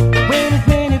 When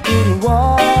you couldn't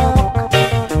walk,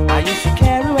 I used to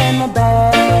carry you on my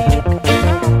back.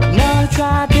 Now you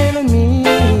try telling me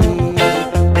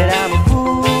that I'm a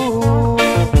fool.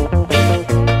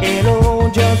 Hello,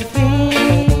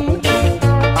 Josephine,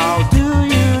 how do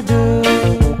you do?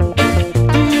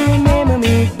 Do you remember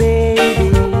me, baby,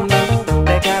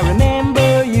 like I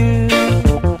remember you?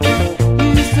 You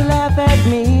used to laugh at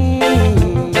me,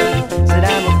 said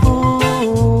I'm a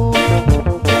fool.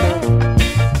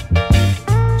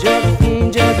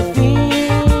 Josephine,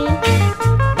 Josephine,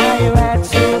 why you act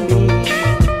so mean?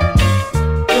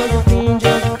 Josephine,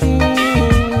 Josephine,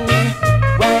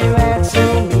 why you act so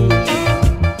mean?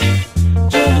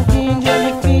 Josephine,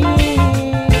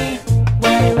 Josephine,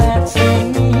 why you act so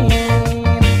mean?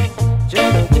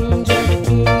 Josephine,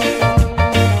 Josephine,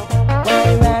 why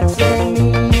you act so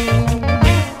mean?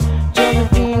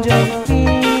 Josephine,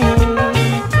 Josephine,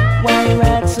 why you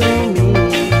act so mean?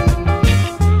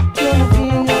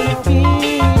 Josephine, Josephine,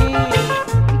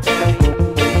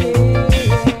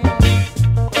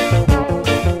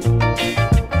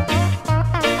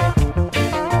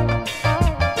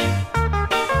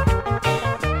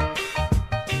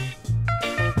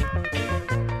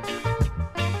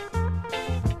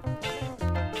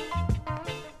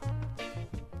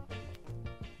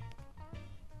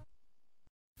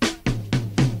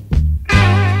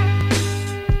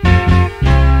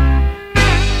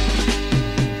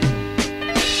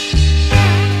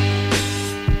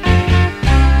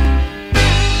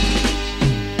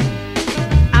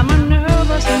 I'm a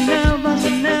nervous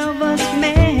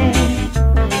man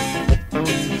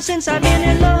since I've been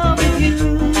in love with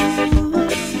you.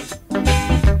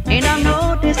 And I've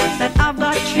noticed that I've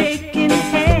got shaking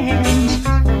hands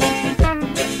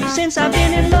since I've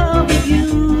been in love with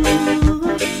you.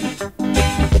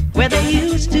 Where they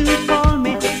used to call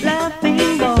me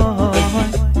laughing boy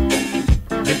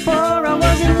before I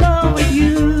was in love with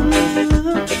you.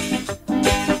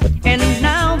 And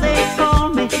now they call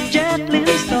me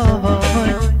Jacqueline's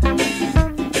toy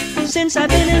since I've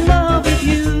been in love with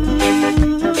you.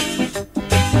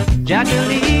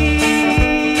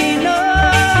 Jacqueline, oh,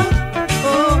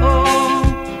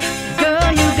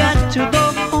 girl, you got to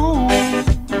go home.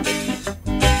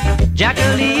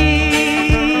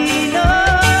 Jacqueline,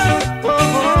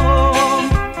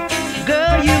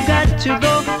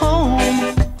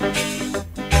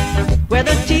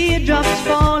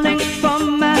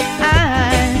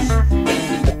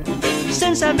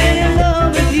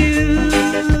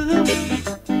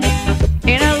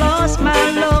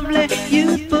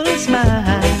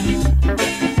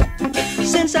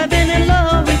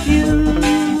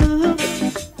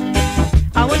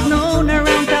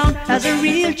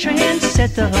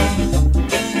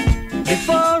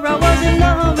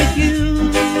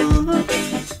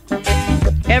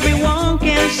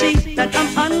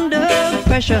 under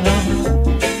pressure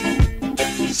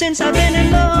since I've been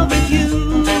in love with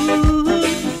you,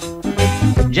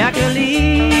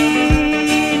 Jacqueline.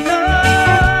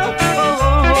 Oh,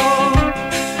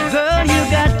 girl, you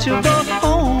got to go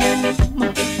home,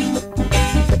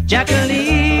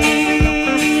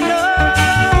 Jacqueline.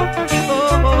 Oh,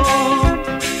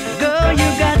 girl, you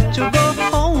got to go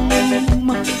home.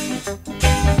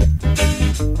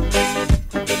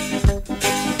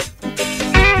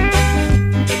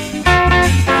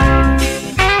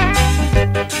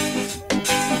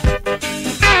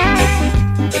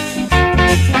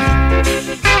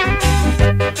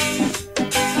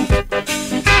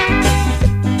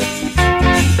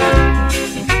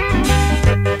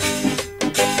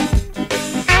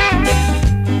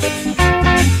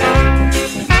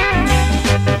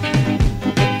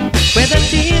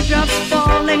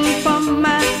 Falling from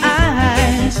my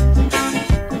eyes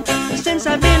since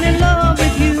I've been in love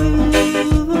with you,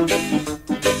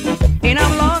 and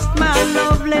I've lost my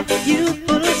lovely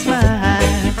youthful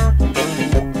smile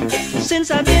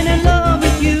since I've been in love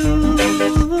with you.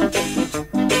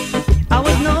 I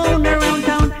was known around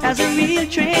town as a real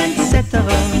trendsetter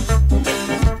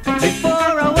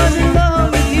before I was in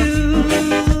love with you.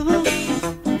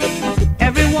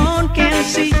 Everyone can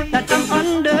see that I'm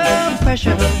under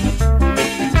pressure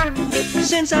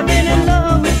since I've been in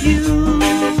love with you,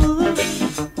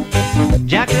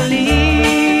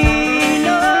 Jacqueline.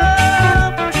 Oh,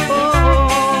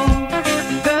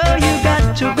 girl, you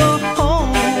got to go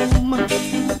home,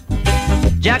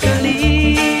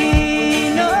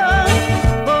 Jacqueline. Oh,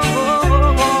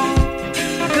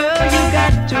 girl, you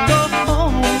got to go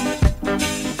home,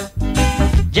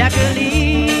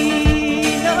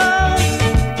 Jacqueline.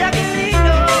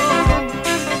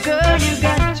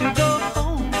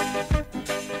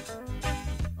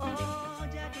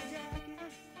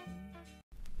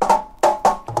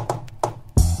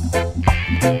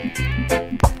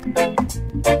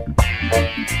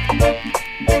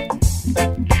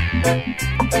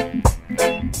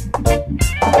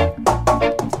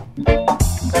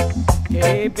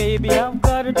 Hey baby, I've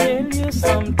gotta tell you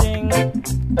something,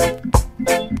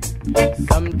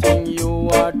 something you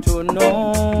ought to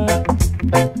know.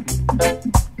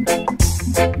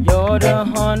 You're the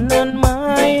honey on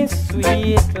my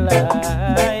sweet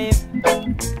life,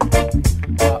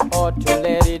 I ought to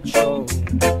let it show.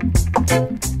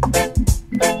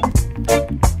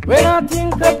 When I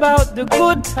think about the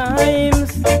good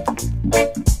times,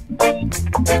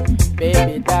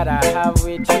 baby, that I have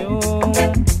with you,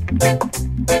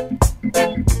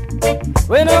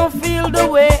 when I feel the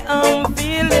way I'm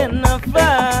feeling, I've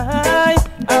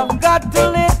got to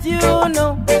let you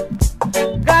know,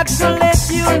 got to let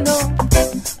you know.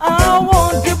 I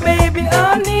want you, baby,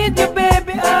 I need you,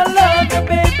 baby, I love you,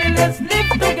 baby, let's live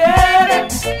together.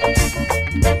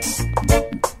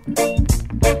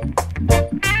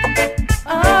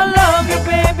 I love you,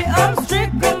 baby, I'm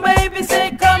stricken, baby,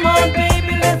 say come on,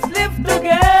 baby, let's live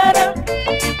together.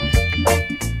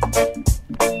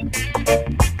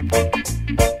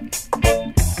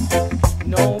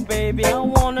 No, baby, I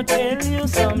wanna tell you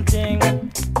something,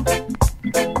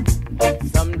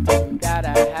 something that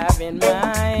I have in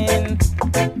mind.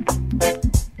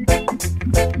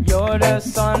 You're the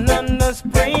sun and the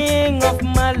spring of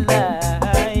my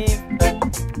life,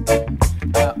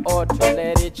 I ought to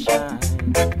let it shine.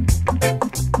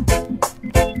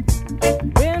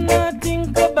 When I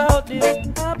think about this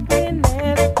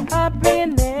happiness,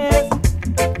 happiness,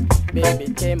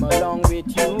 baby, came along with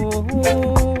you.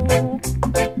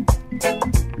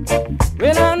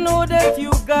 When I know that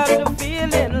you got the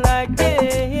feeling like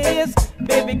this,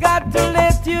 baby, got to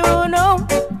let you know,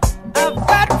 I've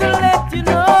got to let you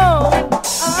know.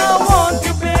 I want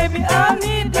you, baby, I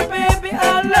need you, baby,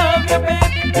 I love you,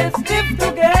 baby, let's live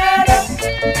together.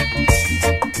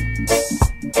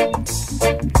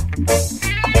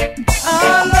 I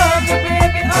love you,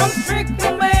 baby, I'm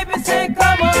stricken, baby, say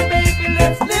come on, baby,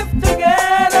 let's live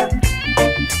together.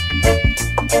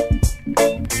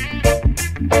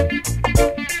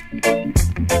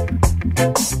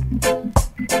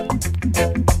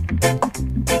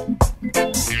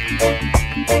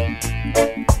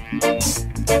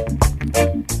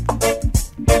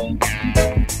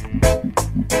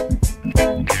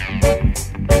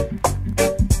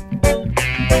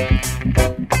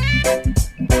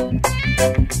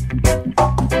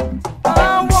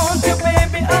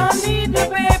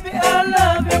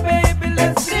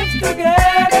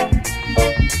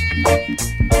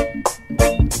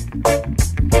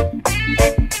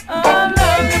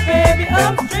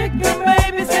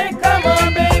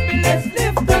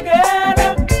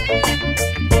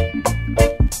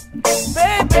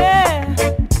 Baby,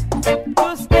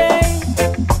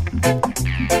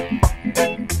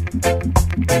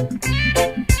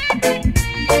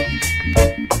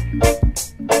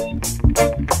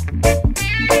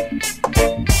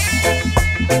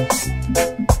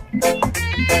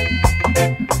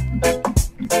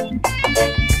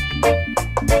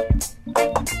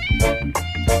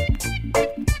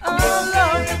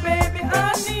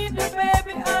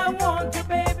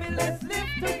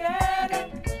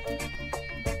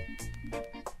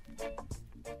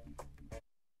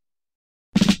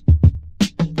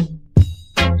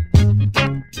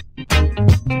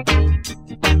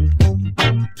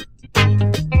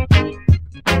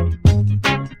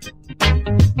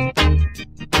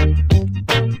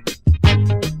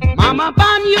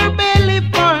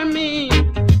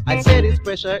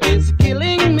 pressure is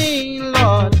killing me,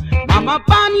 Lord. Mama,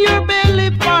 pan your belly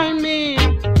for me.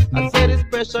 I said this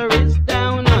pressure is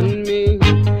down on me.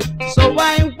 So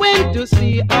I went to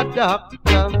see a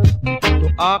doctor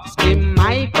to ask him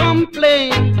my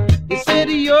complaint. He said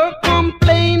your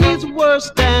complaint is worse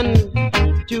than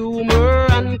tumor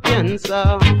and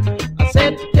cancer. I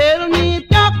said, tell me,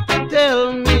 doctor,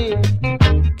 tell me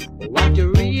what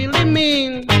you really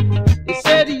mean. He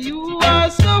said, you are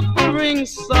suffering,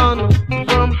 son,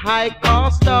 from high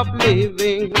cost of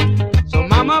living. So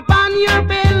mama, pan your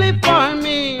belly for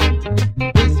me.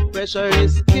 This pressure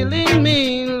is killing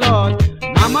me, Lord.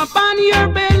 Mama, pan your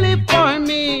belly for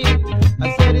me.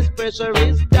 I said this pressure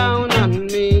is down on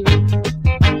me.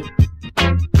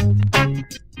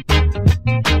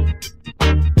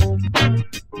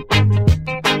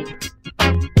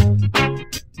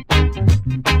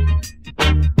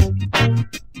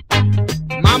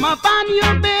 Mama, pan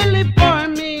your belly for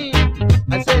me.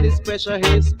 I said this pressure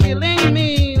is killing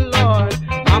me, Lord.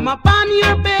 Mama, pan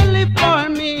your belly for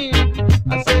me.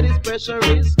 I said this pressure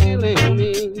is killing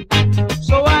me.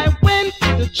 So I went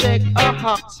to check a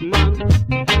oxman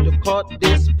to cut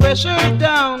this pressure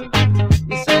down.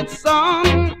 He said,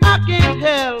 son, I can't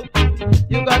help.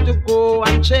 You got to go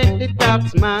and check the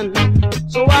taxman.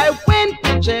 So I went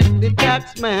to check the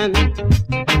taxman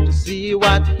to see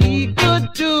what he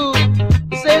could do.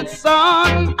 He said,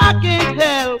 son, I can't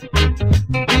help.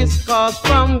 This comes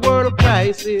from world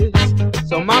crisis.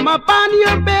 So mama, pan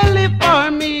your belly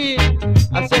for me.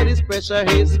 I said this pressure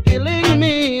is killing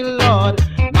me, Lord.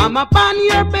 Mama, pan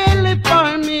your belly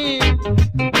for me.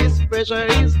 This pressure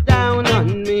is down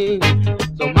on me.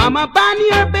 So mama, pan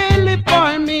your belly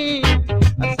for me.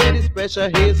 I said this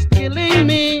pressure is killing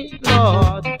me,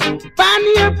 Lord. Pan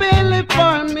your belly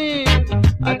for me.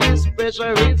 This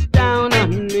pressure is down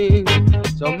on me.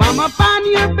 So mama, pan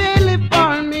your belly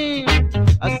for me.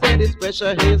 I said this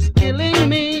pressure is killing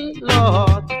me,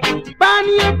 Lord. Pan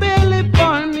your belly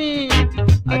for me.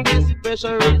 This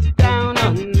pressure is down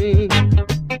on me.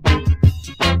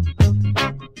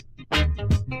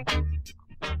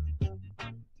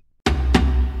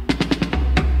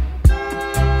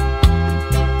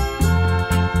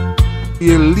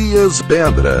 Elias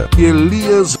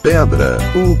Pedra,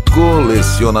 o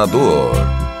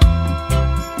colecionador.